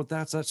talking about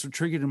that. So that's what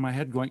triggered in my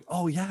head, going,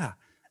 "Oh yeah,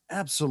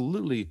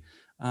 absolutely,"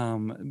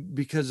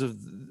 because of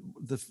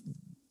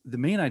the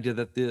main idea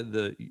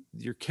that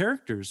your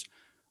characters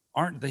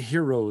aren't the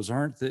heroes,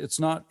 it's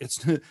not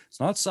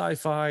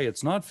sci-fi,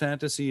 it's not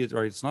fantasy,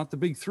 it's not the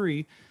big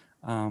three,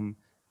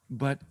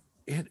 but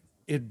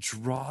it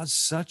draws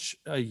such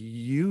a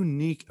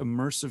unique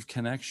immersive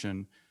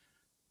connection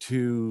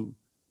to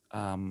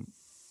a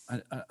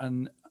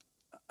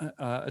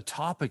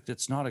topic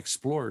that's not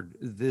explored.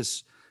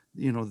 This,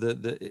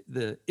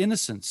 the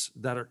innocents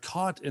that are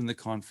caught in the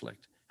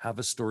conflict have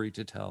a story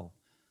to tell.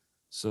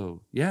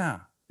 So yeah,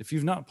 if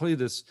you've not played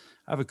this,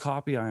 I have a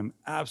copy. I'm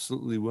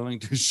absolutely willing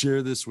to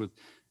share this with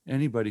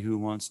anybody who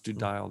wants to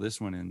dial this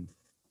one in.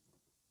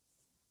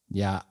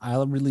 Yeah, I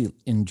really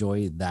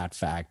enjoy that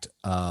fact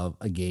of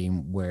a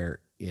game where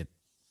it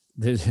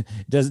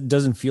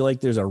doesn't feel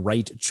like there's a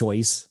right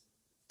choice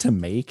to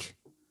make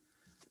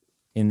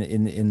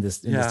in this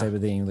type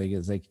of thing. Like,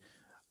 it's like,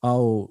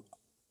 what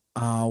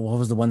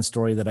was the one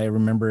story that I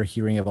remember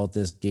hearing about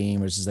this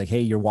game? It's just like, hey,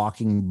 you're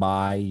walking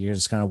by, you're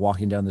just kind of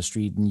walking down the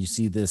street, and you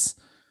see this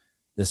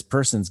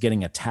person's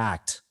getting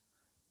attacked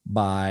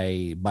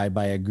by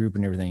a group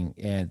and everything,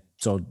 and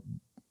so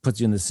puts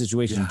you in this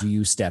situation. Do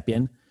you step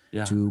in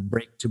to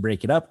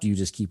break it up? Do you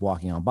just keep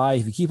walking on by?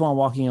 If you keep on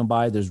walking on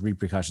by, there's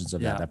repercussions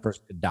of that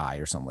person could die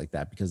or something like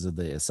that because of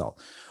the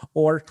assault.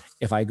 Or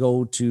if I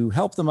go to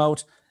help them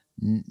out,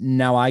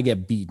 now I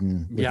get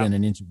beaten within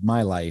an inch of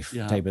my life,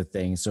 type of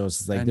thing. So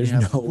it's like, and there's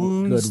no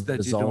wounds good that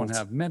result. You don't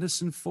have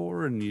medicine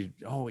for, and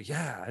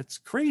it's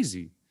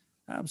crazy.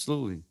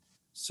 Absolutely.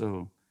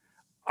 So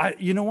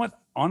you know what?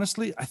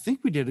 Honestly, I think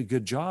we did a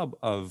good job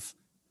of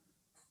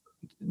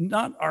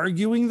not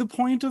arguing the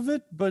point of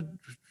it, but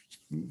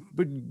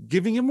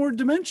giving it more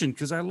dimension,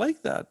 because I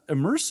like that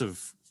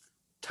immersive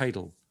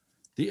title,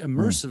 the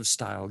immersive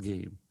style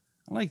game.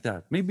 I like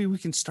that. Maybe we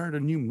can start a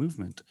new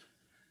movement.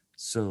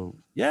 So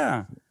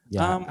yeah.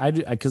 I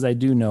do, because I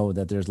do know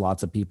that there's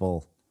lots of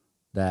people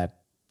that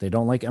they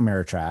don't like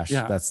Ameritrash.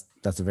 Yeah.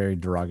 That's a very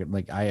derogatory.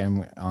 Like, I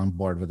am on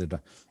board with it,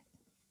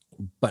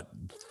 but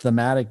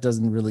thematic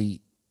doesn't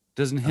really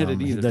Doesn't hit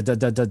it either.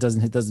 That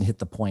doesn't hit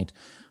the point.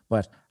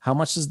 But how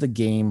much does the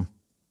game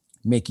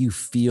make you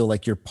feel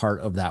like you're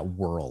part of that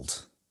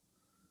world?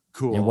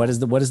 Cool. And what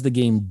is the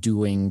game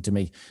doing to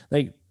make,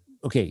 like,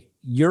 okay,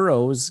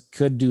 Euros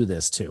could do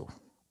this too.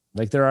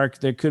 Like,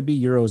 there could be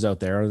Euros out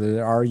there, or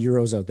there are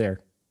Euros out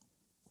there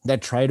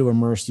that try to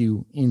immerse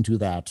you into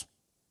that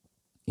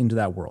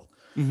world.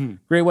 Mm-hmm.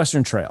 Great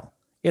Western Trail,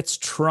 it's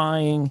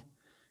trying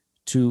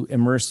to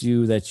immerse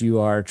you, that you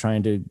are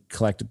trying to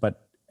collect,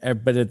 but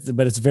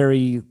it's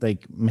very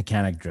like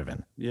mechanic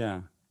driven.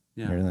 Yeah.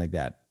 Everything like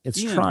that. It's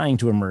Ian. trying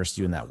to immerse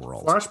you in that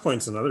world.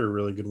 Flashpoint's another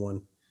really good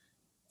one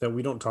that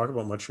we don't talk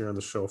about much here on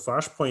the show.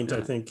 Flashpoint,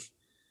 I think,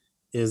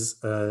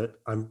 is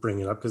I'm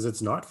bringing it up because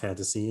it's not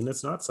fantasy and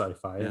it's not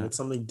sci-fi and it's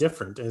something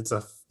different. And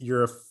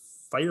you're a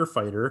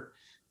firefighter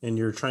and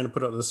you're trying to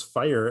put out this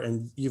fire,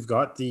 and you've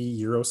got the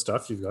Euro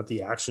stuff, you've got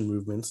the action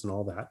movements and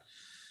all that,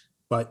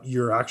 but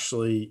you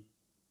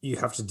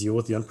have to deal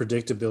with the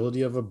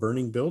unpredictability of a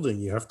burning building.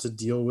 You have to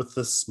deal with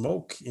the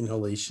smoke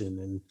inhalation,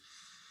 and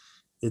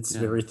it's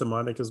very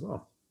thematic as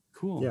well.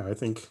 Cool. Yeah, I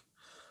think.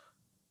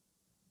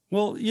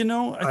 Well,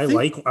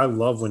 I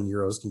love when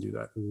Euros can do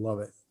that. Love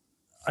it.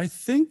 I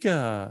think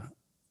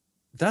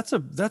that's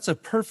a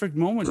perfect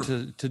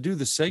moment to do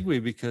the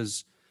segue,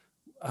 because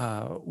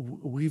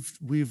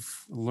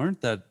we've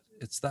learned that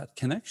it's that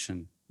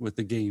connection with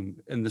the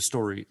game and the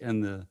story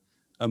and the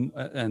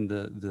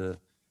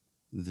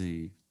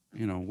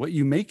what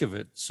you make of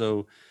it.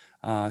 So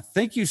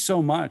thank you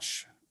so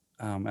much,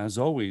 as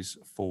always,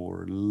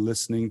 for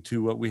listening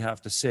to what we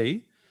have to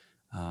say.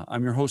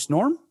 I'm your host,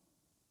 Norm.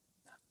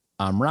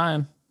 I'm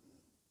Ryan.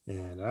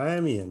 And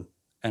I'm Ian.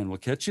 And we'll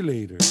catch you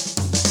later.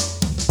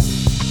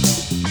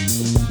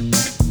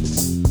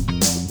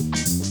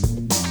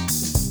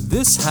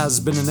 This has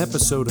been an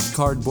episode of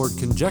Cardboard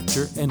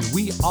Conjecture, and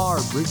we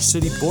are Bridge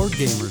City Board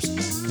Gamers.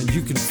 And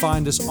you can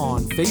find us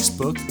on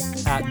Facebook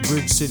at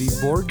Bridge City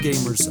Board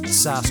Gamers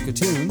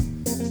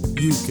Saskatoon.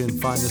 You can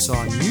find us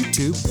on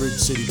YouTube, Bridge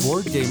City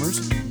Board Gamers.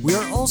 We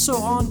are also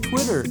on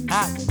Twitter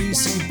at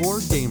BC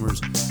Board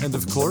Gamers. And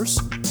of course,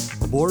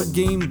 Board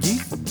Game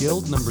Geek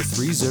Guild number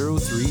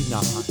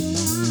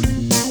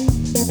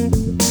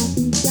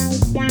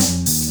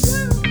 3039.